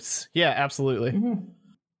goose. Yeah, absolutely. Mm-hmm.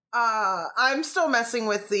 I'm still messing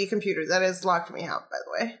with the computer. That has locked me out, by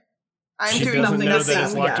the way. I'm She doing doesn't nothing know that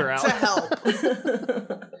it's locked her to out.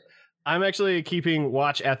 help. I'm actually keeping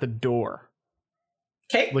watch at the door.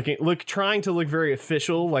 Okay. Trying to look very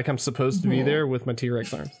official, like I'm supposed to be there with my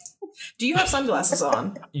T-Rex arms. Do you have sunglasses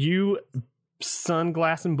on? You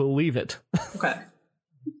sunglass and believe it. Okay.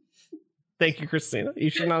 Thank you, Christina. You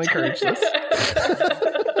should not encourage this.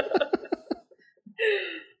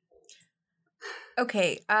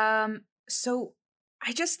 Okay, so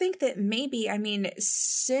I just think that maybe, I mean,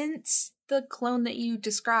 since the clone that you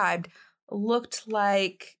described looked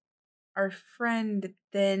like our friend,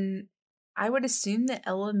 then I would assume that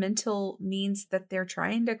elemental means that they're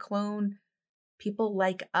trying to clone people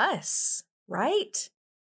like us, right?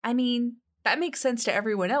 I mean, that makes sense to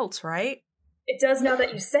everyone else, right? It does now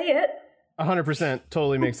that you say it. 100%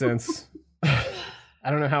 totally makes sense. I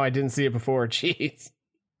don't know how I didn't see it before. Jeez.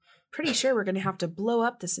 Pretty sure we're going to have to blow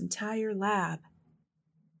up this entire lab.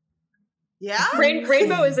 Yeah?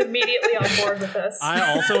 Rainbow is immediately on board with this.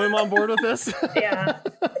 I also am on board with this. Yeah.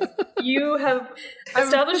 You have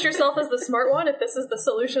established yourself as the smart one if this is the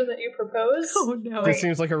solution that you propose. Oh, no. This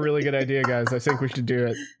seems like a really good idea, guys. I think we should do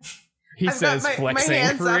it. He I've got says, my flexing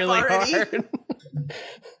hands up really already. hard.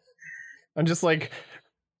 I'm just like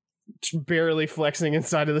barely flexing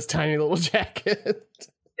inside of this tiny little jacket.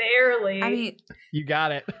 Barely. I mean, You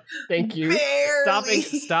got it. Thank you. Barely.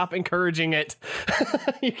 Stop encouraging it.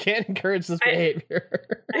 You can't encourage this behavior.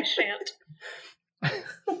 I shan't.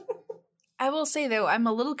 I will say, though, I'm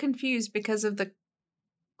a little confused because of the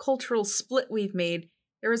cultural split we've made.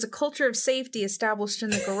 There is a culture of safety established in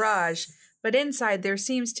the garage, but inside there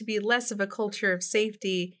seems to be less of a culture of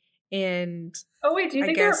safety. And Oh wait, do you I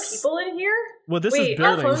think guess- there are people in here? Well, this wait, is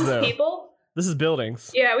buildings, are clones though. people? This is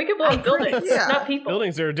buildings. Yeah, we could blow up buildings, Yeah. not people.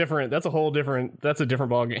 Buildings are different. That's a different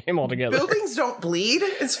ball game altogether. Buildings don't bleed.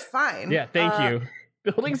 It's fine. Yeah, thank you.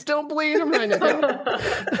 Buildings don't bleed. I'm writing it down.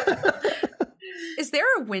 is there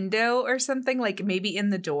a window or something, like maybe in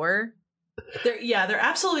the door? There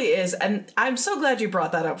absolutely is. And I'm so glad you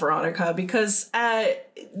brought that up, Veronica, because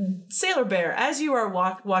Sailor Bear, as you are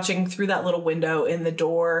watching through that little window in the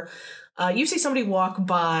door, you see somebody walk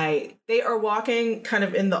by. They are walking kind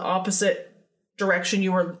of in the opposite direction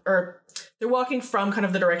you were, or They're walking from kind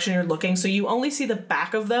of the direction you're looking, so you only see the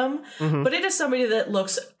back of them. Mhm. But it is somebody that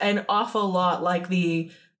looks an awful lot like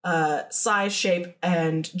the size, shape,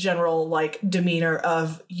 and general like demeanor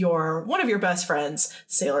of one of your best friends,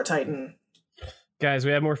 Sailor Titan. Guys,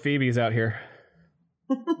 we have more Phoebes out here.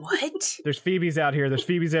 What? There's Phoebes out here. There's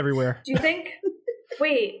Phoebes everywhere. Do you think?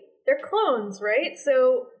 Wait, they're clones, right?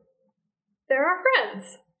 So they're our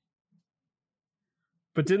friends.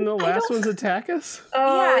 But didn't the last ones attack us?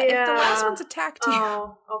 Oh, yeah, if the last one's attacked you.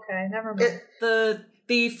 Oh, okay, never mind.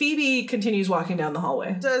 The Phoebe continues walking down the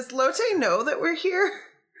hallway. Does Lotte know that we're here?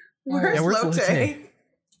 Where's where's Lotte? Lotte?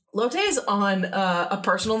 Lotte is on a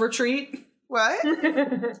personal retreat. What?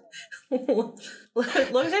 Lotte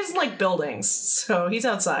doesn't like buildings, so he's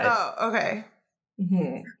outside. Oh, okay.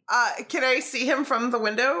 Mhm. Can I see him from the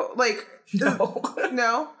window? Like, No.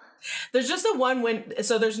 no? There's just the one window.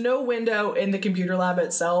 So there's no window in the computer lab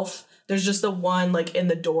itself. There's just the one like in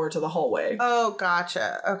the door to the hallway. Oh,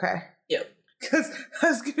 gotcha. Okay. Yep. Because I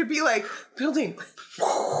was going to be like, building.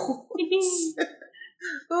 Oh,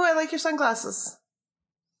 I like your sunglasses.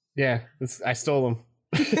 Yeah, I stole them.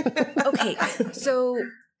 Okay, so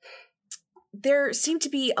there seem to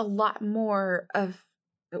be a lot more of,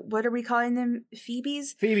 what are we calling them?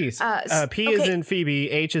 Phoebes? Phoebes. P is okay. in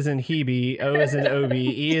Phoebe, H is in Hebe, O is in Obi,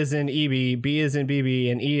 E is in Eb, B is in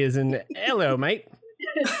BB, and E is in hello, mate.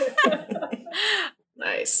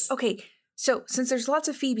 Nice. Okay, so since there's lots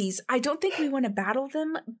of Phoebes, I don't think we want to battle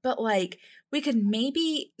them, but like we could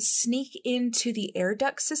maybe sneak into the air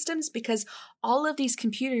duct systems because all of these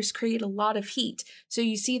computers create a lot of heat. So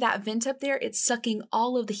you see that vent up there, it's sucking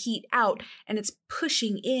all of the heat out and it's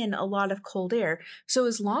pushing in a lot of cold air. So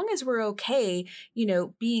as long as we're okay,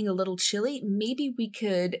 being a little chilly, maybe we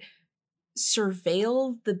could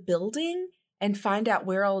surveil the building and find out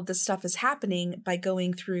where all of this stuff is happening by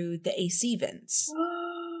going through the AC vents.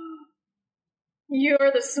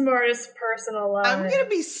 You're the smartest person alive. I'm going to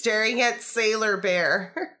be staring at Sailor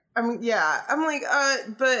Bear. I'm like,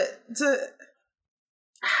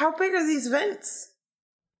 how big are these vents?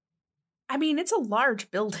 I mean, it's a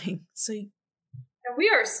large building, so... And we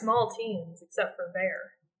are small teens, except for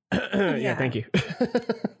Bear. Yeah, thank you.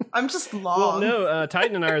 I'm just long. Well, no,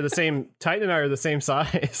 Titan and I are the same. Titan and I are the same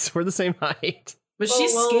size. We're the same height. But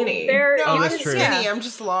she's skinny. Bear, No, Oh, I'm that's true. skinny. I'm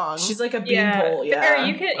just long. She's like a beanpole. Yeah. Bear,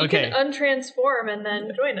 you can Okay. untransform and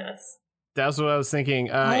then join us. That's what I was thinking.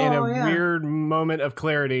 In a weird moment of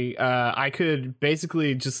clarity, I could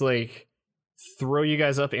basically just like throw you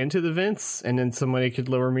guys up into the vents, and then somebody could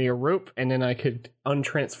lower me a rope, and then I could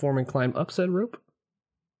untransform and climb up said rope.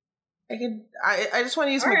 I just want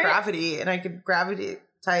to use my gravity, and I could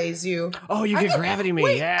gravitize you. Oh, you could gravity me.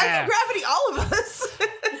 Wait, yeah. I could gravity all of us.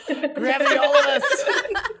 Gravity all of us.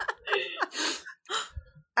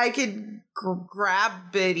 I could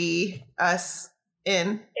gravity us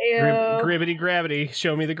in. Ayo. Gribbity gravity.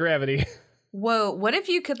 Show me the gravity. Whoa, what if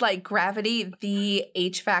you could like gravity the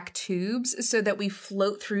HVAC tubes so that we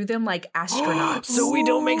float through them like astronauts? So we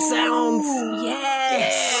don't make sounds.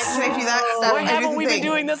 Yes. Can I do that? Steph, Why I do haven't the we thing. been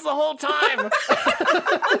doing this the whole time?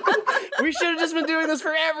 We should have just been doing this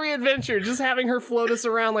for every adventure, just having her float us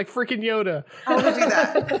around like freaking Yoda. I want to do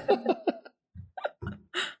that.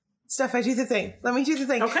 Steph, I do the thing. Let me do the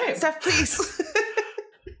thing. Okay. Steph, please.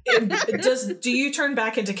 Do you turn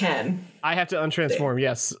back into Ken? I have to untransform,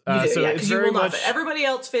 yes. You do, So yeah, it's 'cause you very will not much fit. Everybody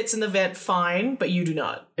else fits in the vent fine, but you do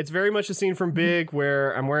not. it's very much a scene from Big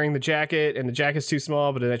where I'm wearing the jacket and the jacket's too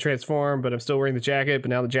small, but then I transform, but I'm still wearing the jacket, but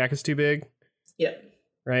now the jacket's too big. Yep.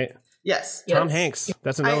 Right? Yes. Tom Hanks.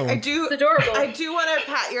 That's another I one. do. It's adorable. I do want to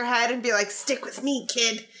pat your head and be like, "Stick with me,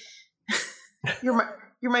 kid.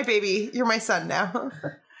 You're my baby. You're my son now."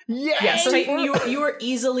 Yes, Titan, you are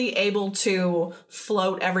easily able to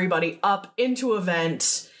float everybody up into a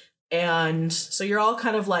vent, and so you're all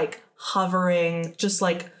kind of like hovering just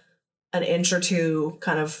like an inch or two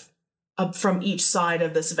kind of up from each side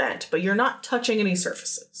of this vent, but you're not touching any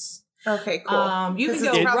surfaces. Okay, cool. You can 'Cause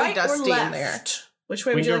go it's probably right or dusty in left. there. Which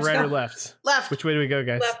way We would you can go like right to or go? left? Left. Which way do we go,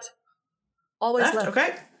 guys? Left. Always left. Okay.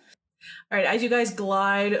 All right, as you guys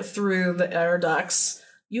glide through the air ducts,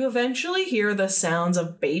 you eventually hear the sounds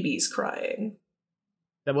of babies crying.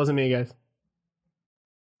 That wasn't me, guys.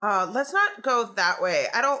 Let's not go that way.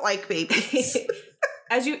 I don't like babies.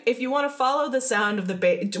 If you want to follow the sound of the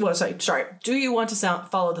baby, well, sorry. Do you want to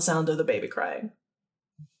follow the sound of the baby crying?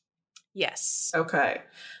 Yes. Okay.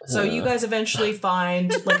 So you guys eventually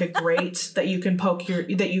find like a grate that you can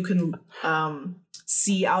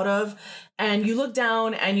see out of, and you look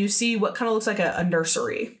down and you see what kind of looks like a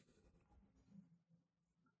nursery.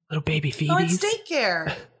 Little baby Phoebes. Oh, it's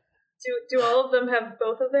daycare. Do all of them have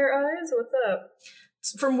both of their eyes? What's up?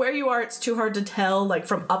 from where you are, it's too hard to tell, like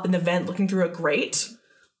from up in the vent looking through a grate.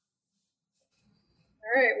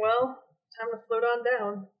 All right, well, time to float on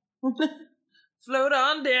down. Float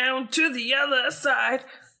on down to the other side.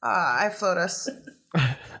 I float us.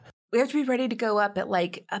 We have to be ready to go up at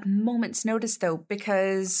like a moment's notice, though,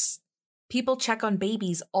 because people check on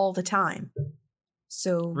babies all the time.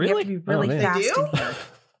 So we have to be really fast in here.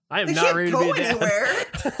 I am They not can't ready to go be a dad. anywhere.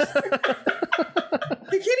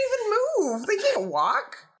 They can't even move. They can't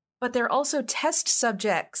walk. But they're also test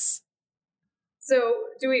subjects. So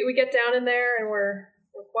do we get down in there and we're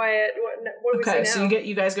quiet? What do we Okay, say so now?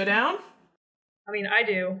 you guys go down? I mean, I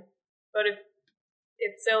do, but if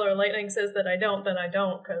Sailor Lightning says that I don't, then I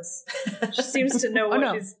don't, because she seems to know what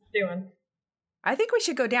no. she's doing. I think we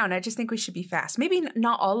should go down. I just think we should be fast. Maybe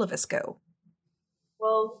not all of us go.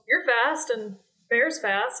 Well, you're fast and Bear's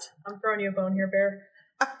fast. I'm throwing you a bone here, Bear.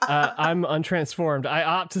 I'm untransformed. I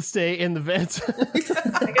opt to stay in the vent.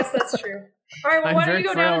 I guess that's true. All right, well, I'm why don't very you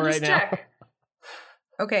go frail down and right just now. check?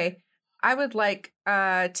 Okay. I would like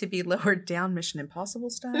to be lowered down Mission Impossible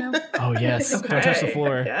style. Oh, yes. Don't touch the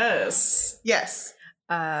floor. Yes. Yes.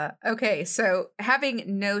 Okay, so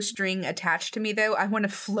having no string attached to me, though, I want to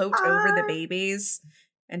float over the babies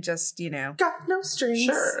and just, Got no strings.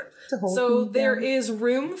 Sure. To hold So me there down. is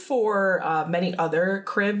room for many other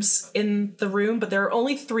cribs in the room, but there are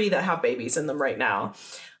only 3 that have babies in them right now.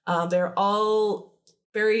 They're all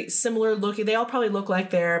very similar looking. They all probably look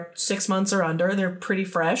like they're 6 months or under. They're pretty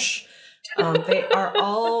fresh. They are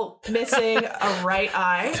all missing a right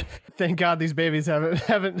eye. Thank God these babies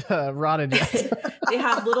haven't rotted yet. They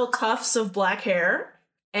have little tufts of black hair,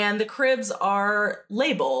 and the cribs are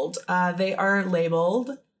labeled. They are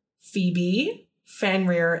labeled Phoebe,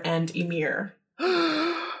 Fenrir, and Ymir.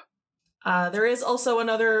 There is also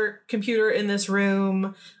another computer in this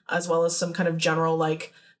room, as well as some kind of general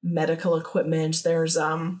like medical equipment. There's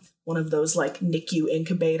one of those like NICU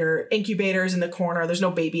incubators in the corner. There's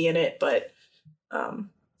no baby in it, but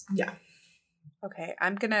yeah. Okay,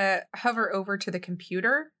 I'm going to hover over to the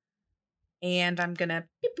computer and I'm going to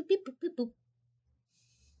beep, boop, beep, boop, beep, boop.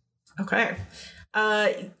 Okay.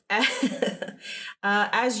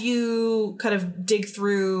 As you kind of dig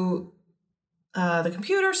through the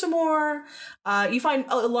computer some more, you find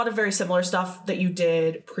a lot of very similar stuff that you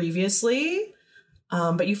did previously,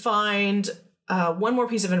 but you find one more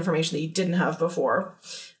piece of information that you didn't have before,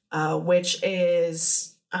 which is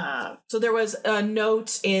so there was a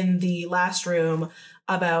note in the last room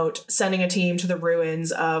about sending a team to the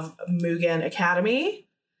ruins of Mugen Academy.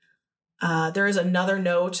 There is another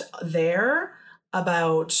note there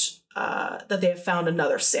about that they have found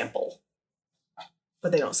another sample,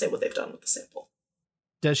 but they don't say what they've done with the sample.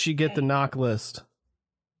 Does she get the knock list?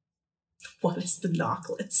 What is the knock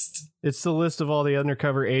list? It's the list of all the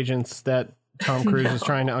undercover agents that Tom Cruise is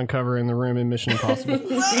trying to uncover in the room in Mission Impossible.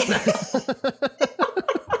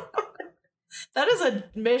 That is a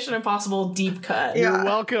Mission Impossible deep cut. Yeah. You're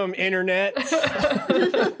welcome, internet.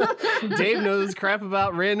 Dave knows crap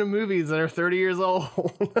about random movies that are 30 years old.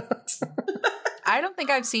 I don't think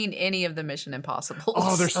I've seen any of the Mission Impossibles.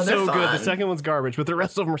 Oh, they're Oh, they're so good. The fun. second one's garbage, but the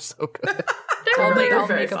rest of them are so good. I'll They're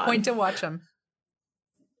very make a fun. point to watch them.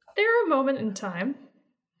 They're a moment in time.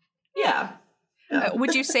 Yeah.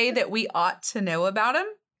 Would you say that we ought to know about them?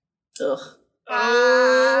 Ugh.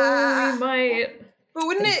 Oh, we might. But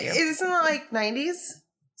wouldn't Thank it? you. Isn't it like 90s?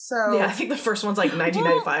 So Yeah, I think the first one's like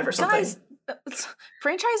 1995 or something. Guys,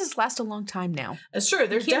 franchises last a long time now. It's true.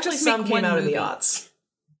 There's can't definitely just some make came one out in the movie. aughts.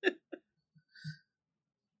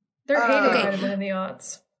 Their heyday Okay. might have been in the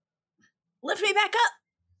aughts. Lift me back up.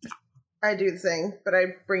 I do the thing, but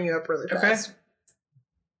I bring you up really Okay. fast.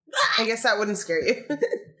 I guess that wouldn't scare you.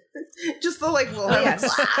 Just the like little yes.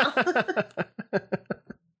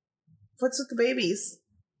 What's with the babies?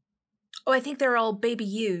 Oh, I think they're all baby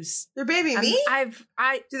U's. They're baby me? Do they have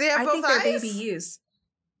I both think eyes? they're baby U's.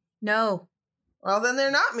 No. Well, then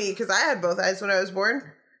they're not me because I had both eyes when I was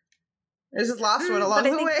born. I just lost one but along I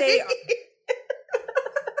the think way. they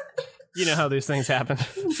You know how these things happen.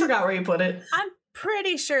 Forgot where you put it. I'm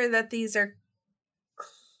pretty sure that these are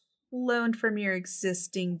cloned from your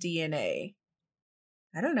existing DNA.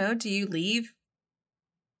 I don't know. Do you leave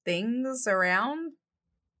things around?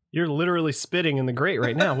 You're literally spitting in the grate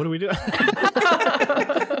right now. What are we doing?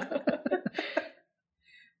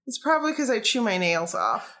 It's probably because I chew my nails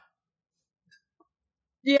off.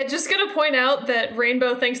 Yeah, just gonna point out that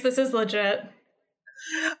Rainbow thinks this is legit.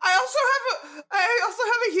 I also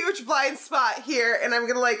have a huge blind spot here, and I'm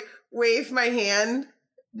gonna like wave my hand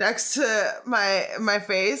next to my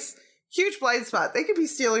face. Huge blind spot. They could be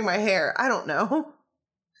stealing my hair. I don't know.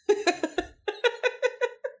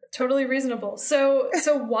 Totally reasonable. So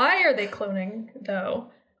why are they cloning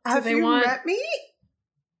though? Have they you want- met me?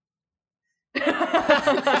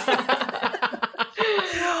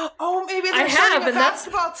 Oh, maybe they're I starting have, a and that's-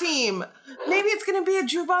 basketball team. Maybe it's going to be a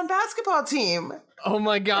Jubon basketball team. Oh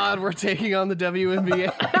my god, we're taking on the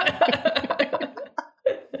WNBA.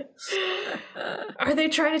 Are they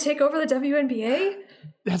trying to take over the WNBA?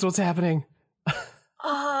 That's what's happening.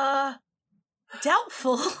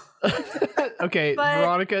 Doubtful. Okay, But-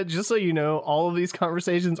 Veronica, just so you know, all of these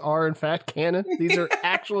conversations are in fact canon. These are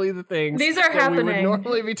actually the things These are that we would happening.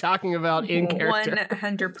 normally be talking about in character.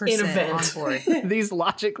 100% In on event. board. These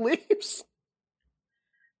logic leaps.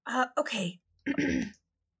 Okay.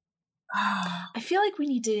 I feel like we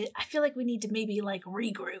need to maybe like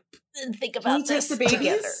regroup and think Can about we take this the babies?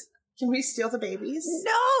 together. Can we steal the babies?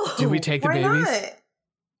 No. Do we take the Why babies? not?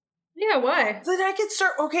 Yeah, why? Then I could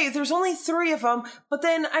start. Okay, there's only 3 of them, but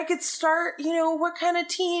then I could start. What kind of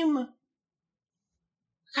team? What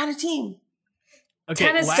kind of team? Okay,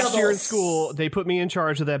 Tennis last year in doubles. school, they put me in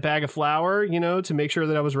charge of that bag of flour, to make sure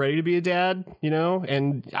that I was ready to be a dad,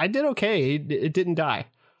 and I did okay. It didn't die.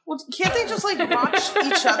 Well, can't they just watch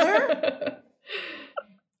each other?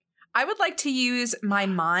 I would like to use my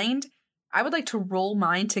mind. I would like to roll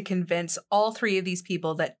mind to convince all 3 of these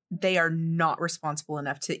people that they are not responsible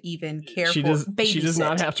enough to even care She for does. babysit. She does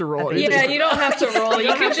not have to roll a anything. Yeah, you don't have to roll. You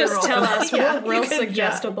don't can have to just roll. tell us. Yeah, We're real you can-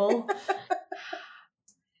 suggestible.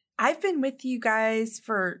 I've been with you guys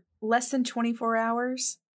for less than 24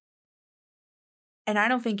 hours. And I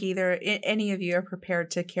don't think any of you are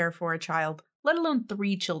prepared to care for a child, let alone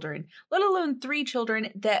 3 children,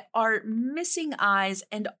 that are missing eyes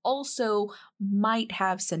and also might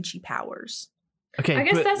have senshi powers. Okay, I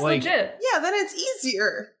guess but, that's legit. Yeah, then it's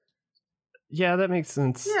easier. Yeah, that makes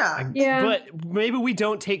sense. Yeah. Yeah. But maybe we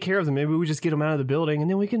don't take care of them. Maybe we just get them out of the building,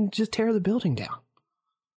 and then we can just tear the building down,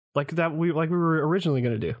 like we were originally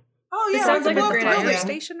going to do. Oh It yeah, sounds we like can a blow up great the idea. building.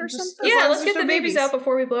 Station or Just- something? as Yeah, long let's as get there's the no babies out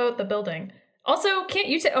before we blow out the building. Also, can't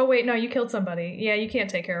you take... Oh, wait, no, you killed somebody. Yeah, you can't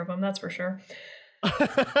take care of them, that's for sure.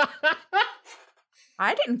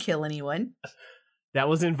 I didn't kill anyone. That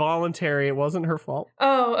was involuntary. It wasn't her fault.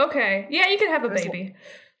 Oh, okay. Yeah, you can have a There's- baby.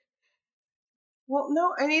 Well,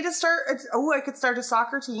 no, I need to start. I could start a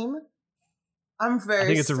soccer team. I'm very. I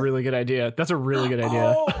think it's a really good idea. That's a really good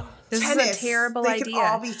idea. Oh, This is a tennis. terrible they could idea.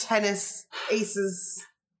 all be tennis aces.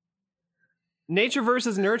 Nature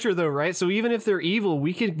versus nurture, though, right? So even if they're evil,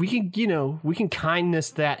 we can kindness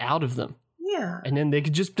that out of them, Yeah. and then they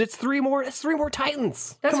could just. It's 3 more. It's 3 more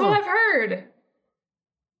Titans. That's Come what on. I've heard.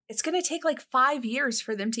 It's going to take like 5 years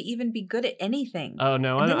for them to even be good at anything. Oh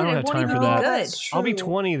no, I And don't, then I don't it have won't time for even be that. good. That's I'll be true.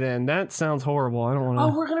 20 then. That sounds horrible. I don't want to.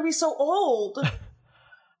 Oh, we're gonna be so old.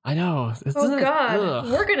 I know. Oh, God.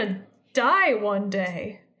 Ugh. We're gonna die one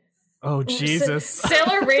day. Oh Jesus.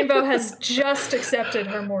 Sailor Rainbow has just accepted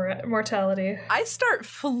her mortality. I start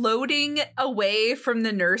floating away from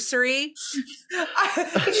the nursery.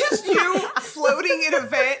 Just you floating in a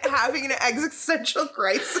vent, having an existential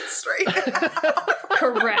crisis right now.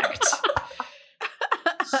 Correct.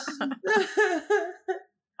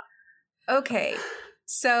 Okay,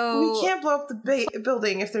 so We can't blow up the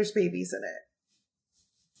building if there's babies in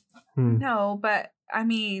it. no, but I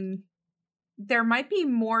mean, there might be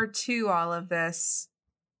more to all of this.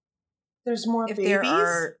 There's more If babies. there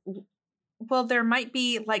are, well, there might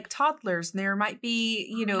be like toddlers, and there might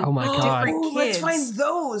be, Oh my God. different Ooh, kids. let's find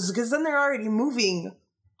those because then they're already moving.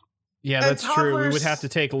 Yeah, And that's true. We would toddlers- have to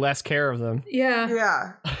take less care of them. Yeah.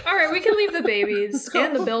 Yeah. All right, we can leave the babies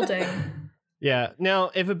and the building. Yeah.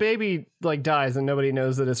 Now, if a baby dies and nobody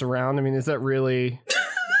knows that it's around, I mean, is that really?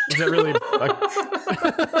 Is that really?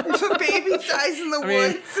 If a baby dies in the I mean,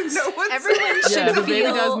 woods and no one's everyone should yeah, if a baby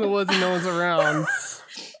feel- dies in the woods and no one's around.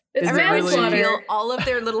 It's Is it Everyone really- should manslaughter. feel all of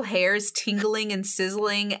their little hairs tingling and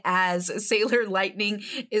sizzling as Sailor Lightning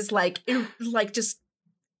is like just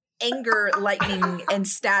anger, lightning, and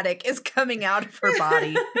static is coming out of her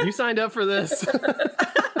body. You signed up for this.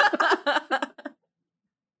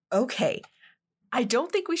 Okay. I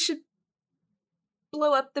don't think we should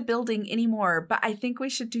blow up the building anymore, but I think we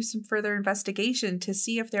should do some further investigation to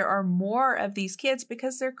see if there are more of these kids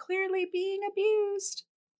because they're clearly being abused.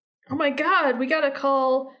 Oh my God, we gotta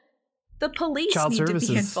call. The police Child need to services.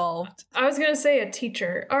 be involved. I was gonna say a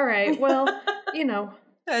teacher. All right, well,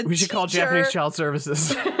 A We should call teacher. Japanese Child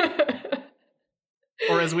Services,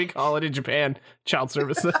 or as we call it in Japan, Child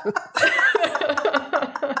Services.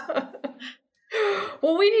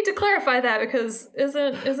 Well, we need to clarify that because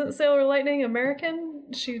isn't Sailor Lightning American?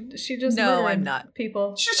 She just No, murdered I'm not.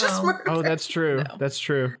 people. She just Oh. murdered. Oh, that's true. No. That's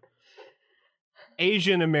true.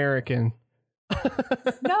 Asian American.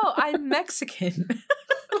 No, I'm Mexican.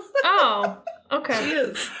 Oh, She okay.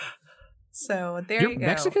 is. So there You're you go.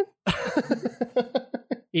 Mexican?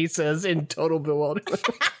 He says in total bewilderment.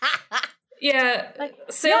 Yeah, Yeah, my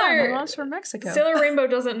Sailor mom's from Mexico. Sailor Rainbow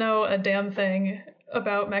doesn't know a damn thing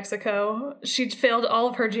about Mexico. She failed all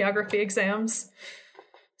of her geography exams.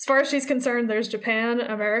 As far as she's concerned, there's Japan,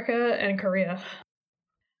 America, and Korea.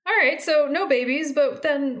 All right, so no babies, but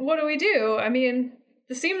then what do we do? I mean,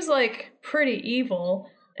 this seems like pretty evil,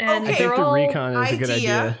 and Okay. I they're think the all recon is a good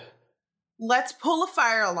idea. Let's pull a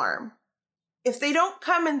fire alarm. If they don't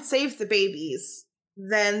come and save the babies,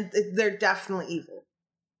 then they're definitely evil.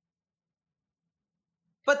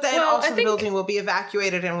 But then Well, also I the think- building will be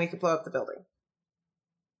evacuated and we could blow up the building.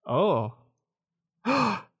 Oh.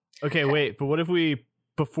 Okay, wait, but what if we,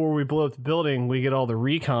 before we blow up the building, we get all the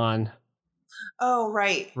recon, Oh,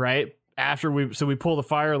 right. right? After we pull the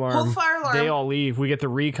fire alarm, Pull the fire alarm. they all leave, we get the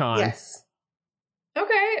recon. Yes.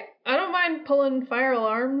 okay. I don't mind pulling fire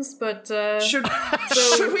alarms, but Should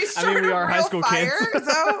So- we start we a are high real school fire? kids.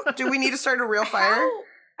 Though? Do we need to start a real fire?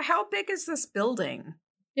 How big is this building?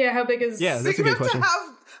 yeah, how big is? Yeah, that's a Big good enough question. to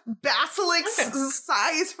have basilisk Okay.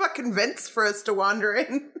 size fucking vents for us to wander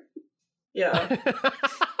in. Yeah.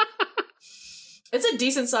 It's a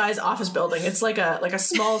decent sized office building. It's like a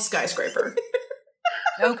small skyscraper.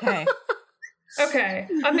 Okay. Okay,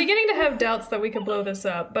 I'm beginning to have doubts that we could blow this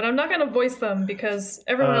up, but I'm not going to voice them because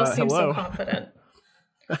everyone else seems hello. so confident.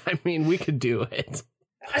 I mean, we could do it.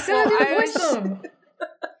 I said I Well, didn't I voice was- them.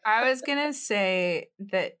 I was gonna say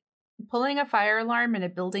that pulling a fire alarm in a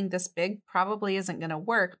building this big probably isn't gonna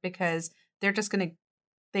work because they're just gonna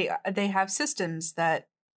they have systems that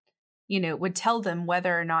would tell them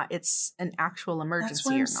whether or not it's an actual emergency That's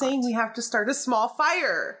what or I'm not. saying. We have to start a small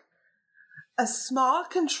fire. A small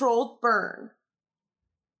controlled burn.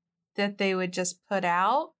 That they would just put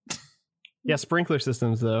out. Yeah, sprinkler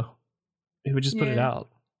systems, though. We would just put it Yeah. out.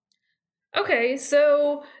 Okay,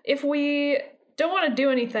 so if we don't want to do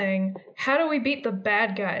anything, how do we beat the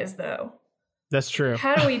bad guys, though? That's true.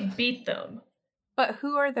 How do we beat them? But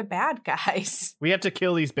who are the bad guys? We have to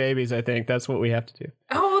kill these babies, I think. That's what we have to do.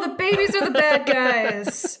 Oh, the babies are the bad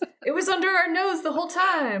guys. It was under our nose the whole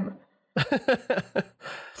time.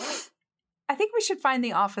 I think we should find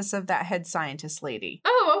the office of that head scientist lady.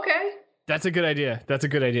 Oh, okay. That's a good idea. That's a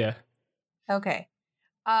good idea. Okay.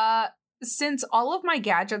 Since all of my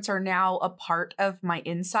gadgets are now a part of my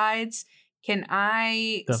insides, can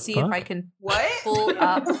I The see fuck? if I can What? pull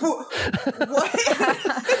up? What?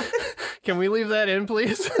 Can we leave that in,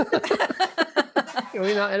 please? Can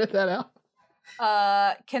we not edit that out?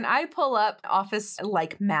 Can I pull up office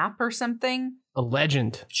like map or something? A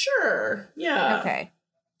legend. Sure. Yeah. Okay.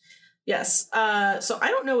 Yes. So I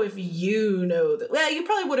don't know if you know that. Well, you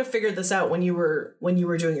probably would have figured this out when you were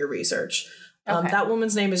doing your research. Okay. That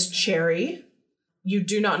woman's name is Cherry. You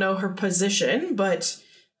do not know her position, but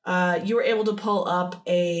you were able to pull up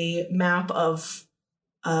a map of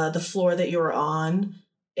the floor that you're on,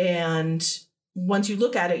 and once you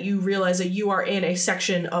look at it, you realize that you are in a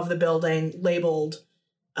section of the building labeled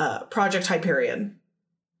Project Hyperion.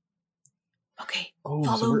 Okay. Oh,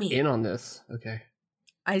 Follow so we're me. in on this. Okay.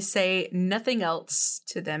 I say nothing else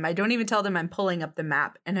to them. I don't even tell them I'm pulling up the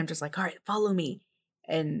map, and I'm just like, all right, follow me.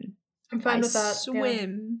 And I'm fine I with that. yeah.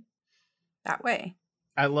 swim that way.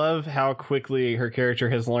 I love how quickly her character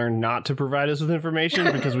has learned not to provide us with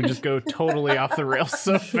information because we just go totally off the rails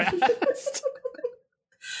so fast.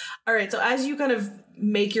 All right, so as you kind of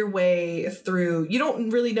make your way through, you don't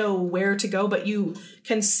really know where to go, but you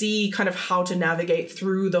can see kind of how to navigate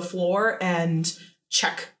through the floor and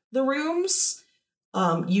check the rooms.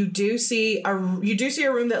 You do see a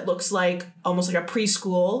room that looks like almost like a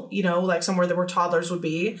preschool, like somewhere where toddlers would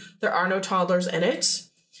be. There are no toddlers in it.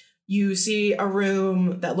 You see a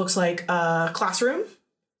room that looks like a classroom.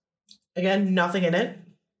 Again, nothing in it.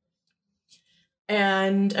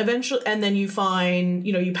 And then you find,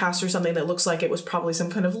 you pass through something that looks like it was probably some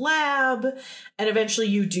kind of lab. And eventually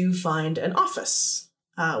you do find an office,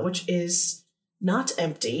 which is not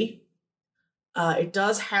empty. It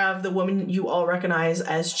does have the woman you all recognize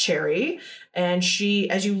as Cherry. And she,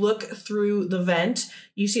 as you look through the vent,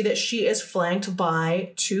 you see that she is flanked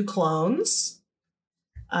by two clones.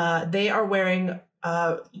 They are wearing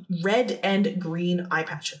red and green eye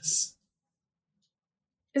patches.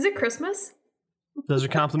 Is it Christmas? Those are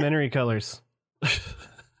complementary colors.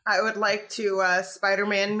 I would like to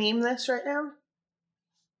Spider-Man meme this right now.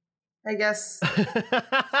 I guess.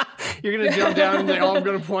 You're going to jump down and they all are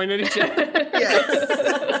going to point at each other. Yes.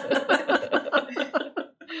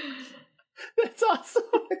 That's awesome.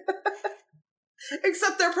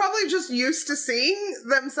 Except they're probably just used to seeing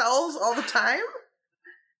themselves all the time.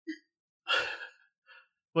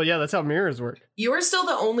 Well, yeah, that's how mirrors work. You are still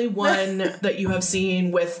the only one that you have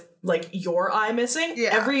seen with like your eye missing. Yeah.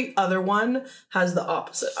 Every other one has the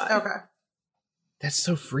opposite eye. Okay. That's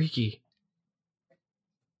so freaky.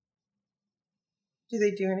 Do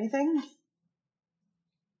they do anything?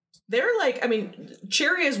 They're like, I mean,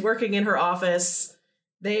 Cherry is working in her office.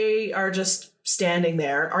 They are just standing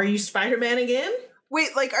there. Are you Spider-Manning in?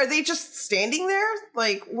 Wait, like, are they just standing there?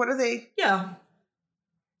 Like, what are they? Yeah.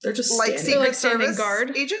 They're just Like standing. Secret like standing Service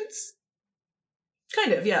guard? agents?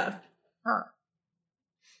 Kind of, yeah. Huh.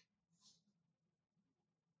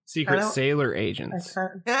 Secret I don't- sailor agents.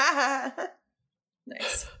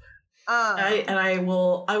 Nice. I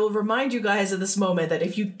will remind you guys at this moment that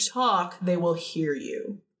if you talk, they will hear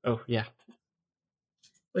you. Oh, yeah.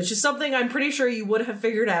 Which is something I'm pretty sure you would have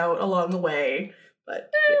figured out along the way. But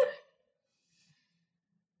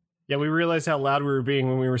Yeah, we realized how loud we were being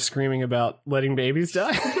when we were screaming about letting babies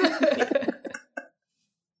die.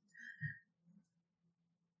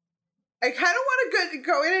 I kind of want to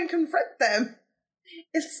go in and confront them.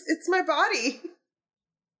 It's my body.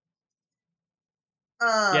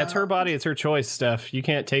 Yeah, it's her body, it's her choice, Steph. You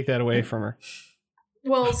can't take that away from her.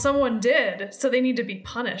 Well, someone did, so they need to be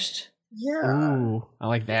punished. Yeah. Ooh, I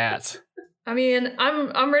like that. I mean,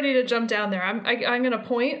 I'm ready to jump down there. I'm gonna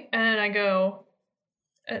point and I go,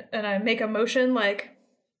 and I make a motion like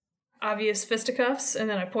obvious fisticuffs, and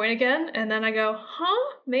then I point again, and then I go,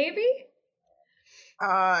 huh? Maybe.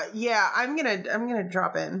 Yeah, I'm gonna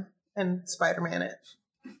drop in and Spider-Man it.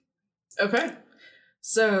 okay.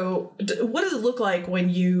 So, what does it look like when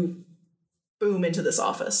you boom into this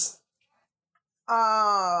office?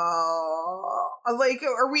 Like,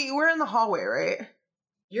 we're in the hallway, right?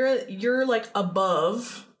 You're like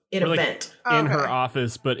above in We're, a like, vent. In her Okay.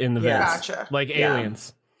 office, but in the Yeah. vents. Gotcha. Like Yeah.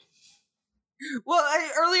 aliens. Well,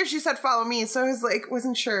 earlier she said follow me, so I was like,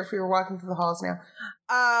 wasn't sure if we were walking through the halls now.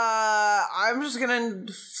 I'm just gonna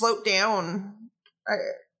float down,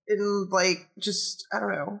 in like just I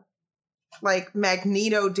don't know, like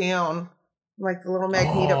Magneto down, like the little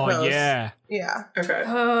Magneto pose. Yeah. Yeah. Okay.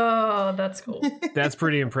 Oh, that's cool. That's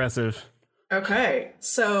pretty impressive. Okay.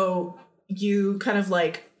 So you kind of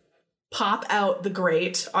like pop out the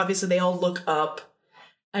grate. Obviously, they all look up.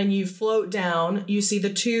 And you float down. You see the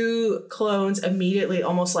two clones immediately,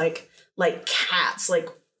 almost like cats, like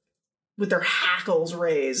with their hackles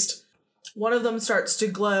raised. One of them starts to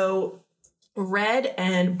glow red,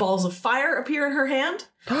 and balls of fire appear in her hand.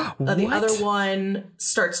 The What? other one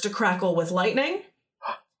starts to crackle with lightning.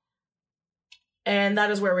 And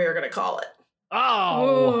that is where we are going to call it.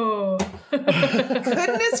 Oh, Oh.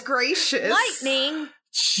 Goodness gracious! Lightning.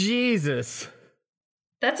 Jesus.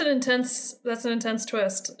 That's an intense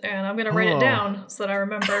twist, and I'm gonna write Oh. it down so that I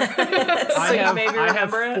remember. So I you have, maybe I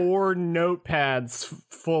have remember it? 4 notepads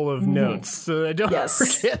full of notes, so I don't Yes.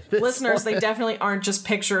 forget this Listeners, one. they definitely aren't just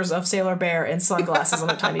pictures of Sailor Bear in sunglasses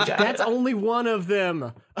on a tiny jacket. That's only one of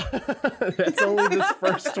them. That's only this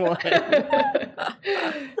first one.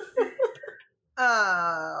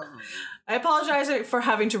 I apologize for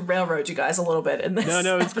having to railroad you guys a little bit in this.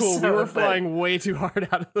 No, it's cool. We episode, were but- flying way too hard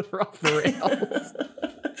off the rails.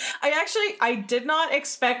 I did not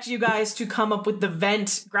expect you guys to come up with the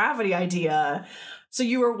vent gravity idea. So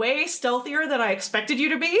you were way stealthier than I expected you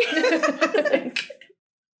to be.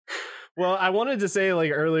 Well, I wanted to say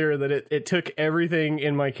like earlier that it took everything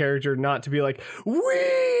in my character not to be like, wee!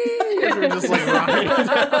 As we're just like rocking.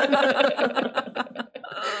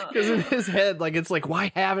 Because in his head, like it's like,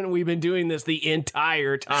 why haven't we been doing this the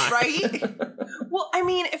entire time? Right? Well, I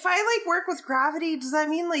mean, if I like work with gravity, does that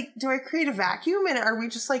mean like, do I create a vacuum and are we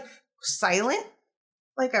just like silent?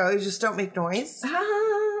 Like, I just don't make noise?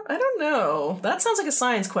 I don't know. That sounds like a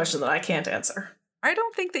science question that I can't answer. I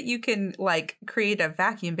don't think that you can like create a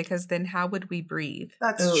vacuum because then how would we breathe?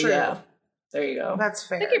 That's Oh, true. yeah. There you go. That's I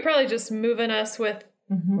fair. think you're probably just moving us with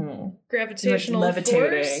Mhm. gravitational Like levitating,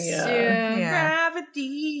 force. yeah. Yeah.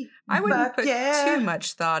 Gravity. I wouldn't Fuck put yeah. too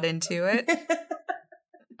much thought into it.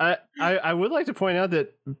 I would like to point out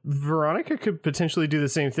that Veronica could potentially do the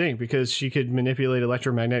same thing because she could manipulate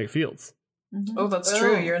electromagnetic fields. Mhm. Oh, that's Oh.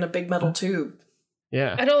 true. You're in a big metal tube.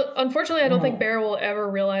 Yeah. Unfortunately, I don't Oh. think Bear will ever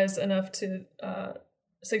realize enough to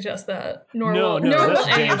suggest that. Nor No, will that's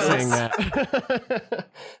any Dave of saying us. that.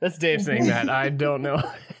 That's Dave saying that. I don't know.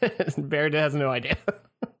 Bear has no idea.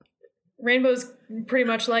 Rainbow's pretty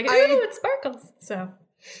much like, ooh, it sparkles. So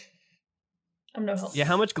I'm no help. Yeah,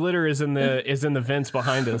 how much glitter is in the vents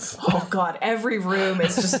behind us? Oh god, every room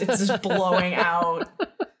is just blowing out.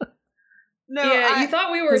 No, Yeah, you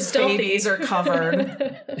thought we were His stealthy. babies are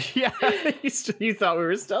covered. Yeah, you thought we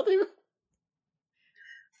were stealthy.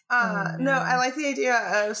 No, I like the idea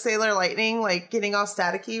of Sailor Lightning, like, getting all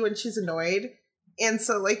staticky when she's annoyed. And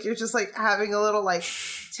so, like, you're just, like, having a little, like,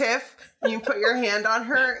 tiff, and you put your hand on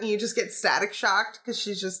her, and you just get static shocked because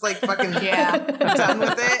she's just, like, fucking done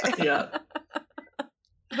with it. Yeah.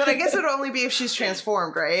 But I guess it would only be if she's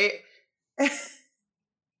transformed, right?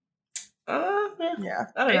 Yeah.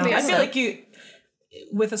 I don't know. Maybe I feel so. like you,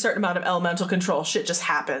 with a certain amount of elemental control, shit just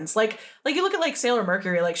happens. Like you look at like Sailor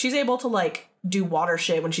Mercury, like she's able to like do water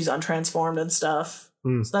shit when she's untransformed and stuff.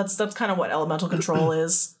 So that's kind of what elemental control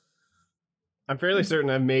is. I'm fairly certain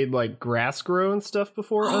I've made like grass grow and stuff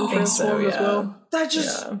before I think so, untransformed as yeah. well. That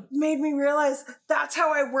just made me realize that's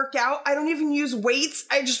how I work out. I don't even use weights.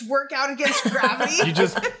 I just work out against gravity. You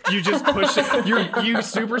just push it. You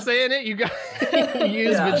Super Saiyan it. You got you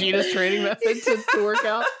use Vegeta's training method to work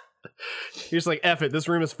out. You're just like, F it. This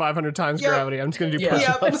room is 500 times gravity. I'm just gonna do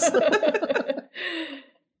push-ups.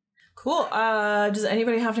 Cool. Does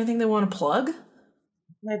anybody have anything they want to plug?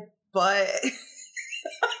 My butt.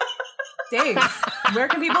 Dave, where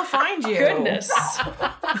can people find you? Goodness.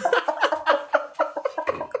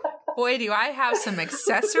 Boy, do I have some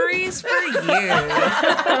accessories for you.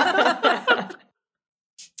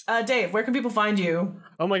 Dave, where can people find you?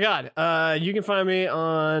 Oh my god. You can find me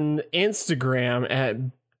on Instagram at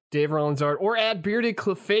Dave Rollins Art or at Bearded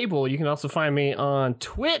Clefable. You can also find me on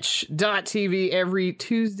twitch.tv every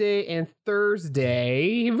Tuesday and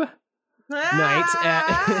Thursday night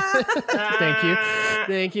at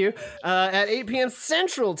thank you at 8 p.m.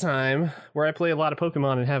 Central Time, where I play a lot of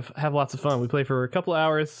Pokemon and have lots of fun. We play for a couple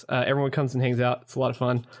hours. Everyone comes and hangs out. It's a lot of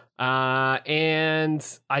fun.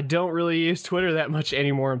 And I don't really use Twitter that much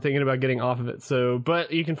anymore. I'm thinking about getting off of it.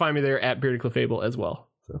 But you can find me there at Bearded Clefable as well.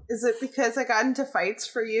 So. Is it because I got into fights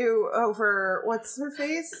for you over what's her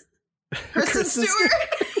face? Kristen Stewart?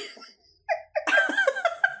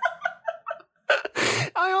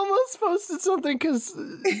 I almost posted something because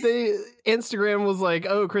Instagram was like,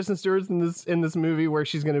 "Oh, Kristen Stewart's in this movie where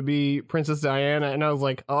she's going to be Princess Diana," and I was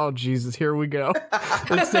like, "Oh, Jesus, here we go."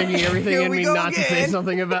 It's taking everything in me not to say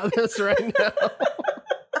something about this right now.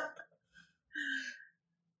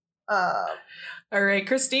 All right,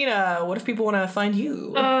 Christina, what if people want to find you?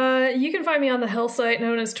 You can find me on the hell site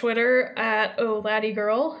known as Twitter at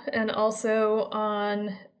OhLaddieGirl, and also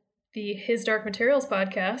on the His Dark Materials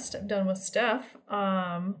podcast I've done with Steph,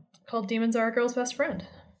 called Demons Are a Girl's Best Friend.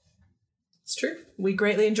 It's true. We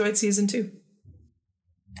greatly enjoyed season 2.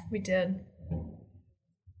 We did.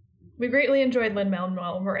 We greatly enjoyed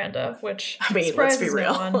Lin-Manuel Miranda, which let's surprises be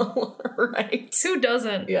real. no one. Right. Who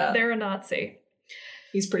doesn't? Yeah. They're a Nazi.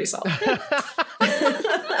 He's pretty solid.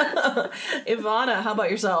 Ivana, how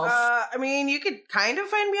about yourself? I mean, you could kind of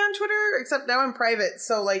find me on Twitter, except now I'm private.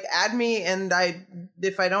 So, like, add me, and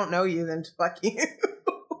if I don't know you, then fuck you.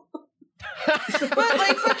 But,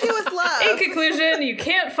 like, fuck you with love. In conclusion, you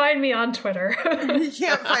can't find me on Twitter. You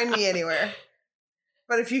can't find me anywhere.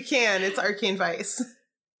 But if you can, it's Arcane Vice.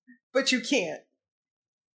 But you can't.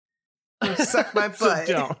 You suck my butt.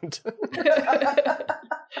 So don't.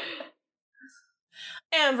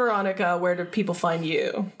 And Veronica, where do people find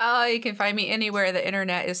you? You can find me anywhere the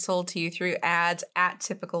internet is sold to you through ads at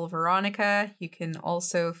Typical Veronica. You can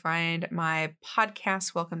also find my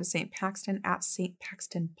podcast, Welcome to St. Paxton, at St.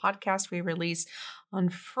 Paxton Podcast. We release on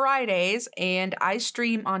Fridays, and I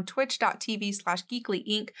stream on twitch.tv/Geekly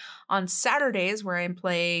Inc. on Saturdays, where I'm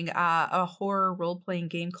playing a horror role-playing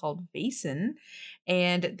game called Vaesen.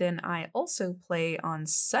 And then I also play on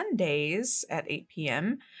Sundays at 8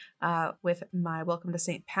 p.m. With my Welcome to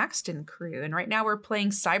St. Paxton crew. And right now we're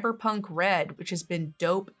playing Cyberpunk Red, which has been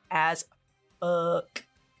dope as fuck.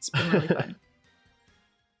 It's been really fun.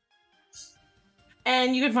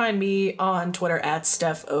 And you can find me on Twitter at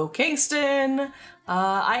Steph O. Kingston.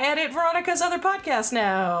 I edit Veronica's other podcast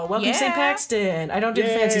now. Welcome to St. Paxton. I don't do the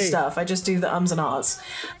fancy stuff. I just do the ums and ahs.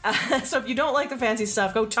 So if you don't like the fancy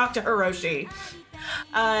stuff, go talk to Hiroshi.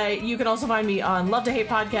 You can also find me on Love to Hate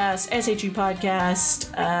podcast, SHU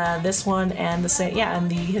podcast, this one, and and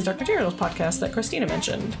the His Dark Materials podcast that Christina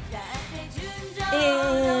mentioned.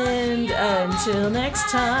 And until next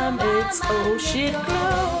time, it's Oh Shit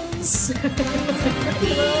Glows.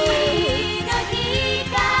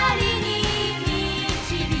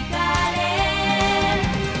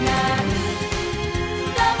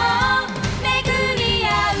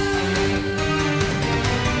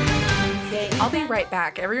 I'll be right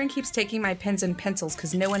back. Everyone keeps taking my pens and pencils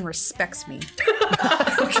because no one respects me.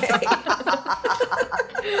 Okay.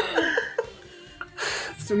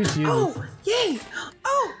 Sweet Jesus. Oh, yay!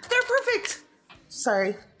 Oh, they're perfect!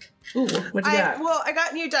 Sorry. Ooh, what you got? I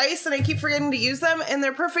got new dice and I keep forgetting to use them, and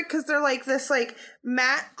they're perfect because they're like this like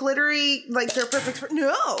matte glittery, like they're perfect for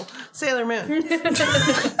Sailor Moon.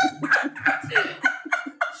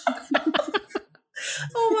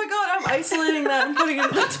 Oh my god, I'm isolating that and putting it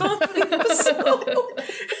at the top of the episode.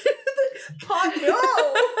 Pot, no!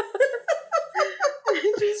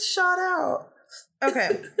 It just shot out. Okay.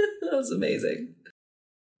 That was amazing.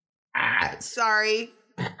 Sorry.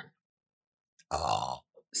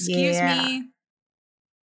 Excuse me.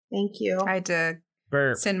 Thank you. I had to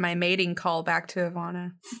Burp. send my mating call back to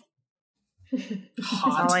Ivana. That's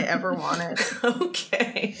all I ever wanted.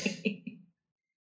 Okay.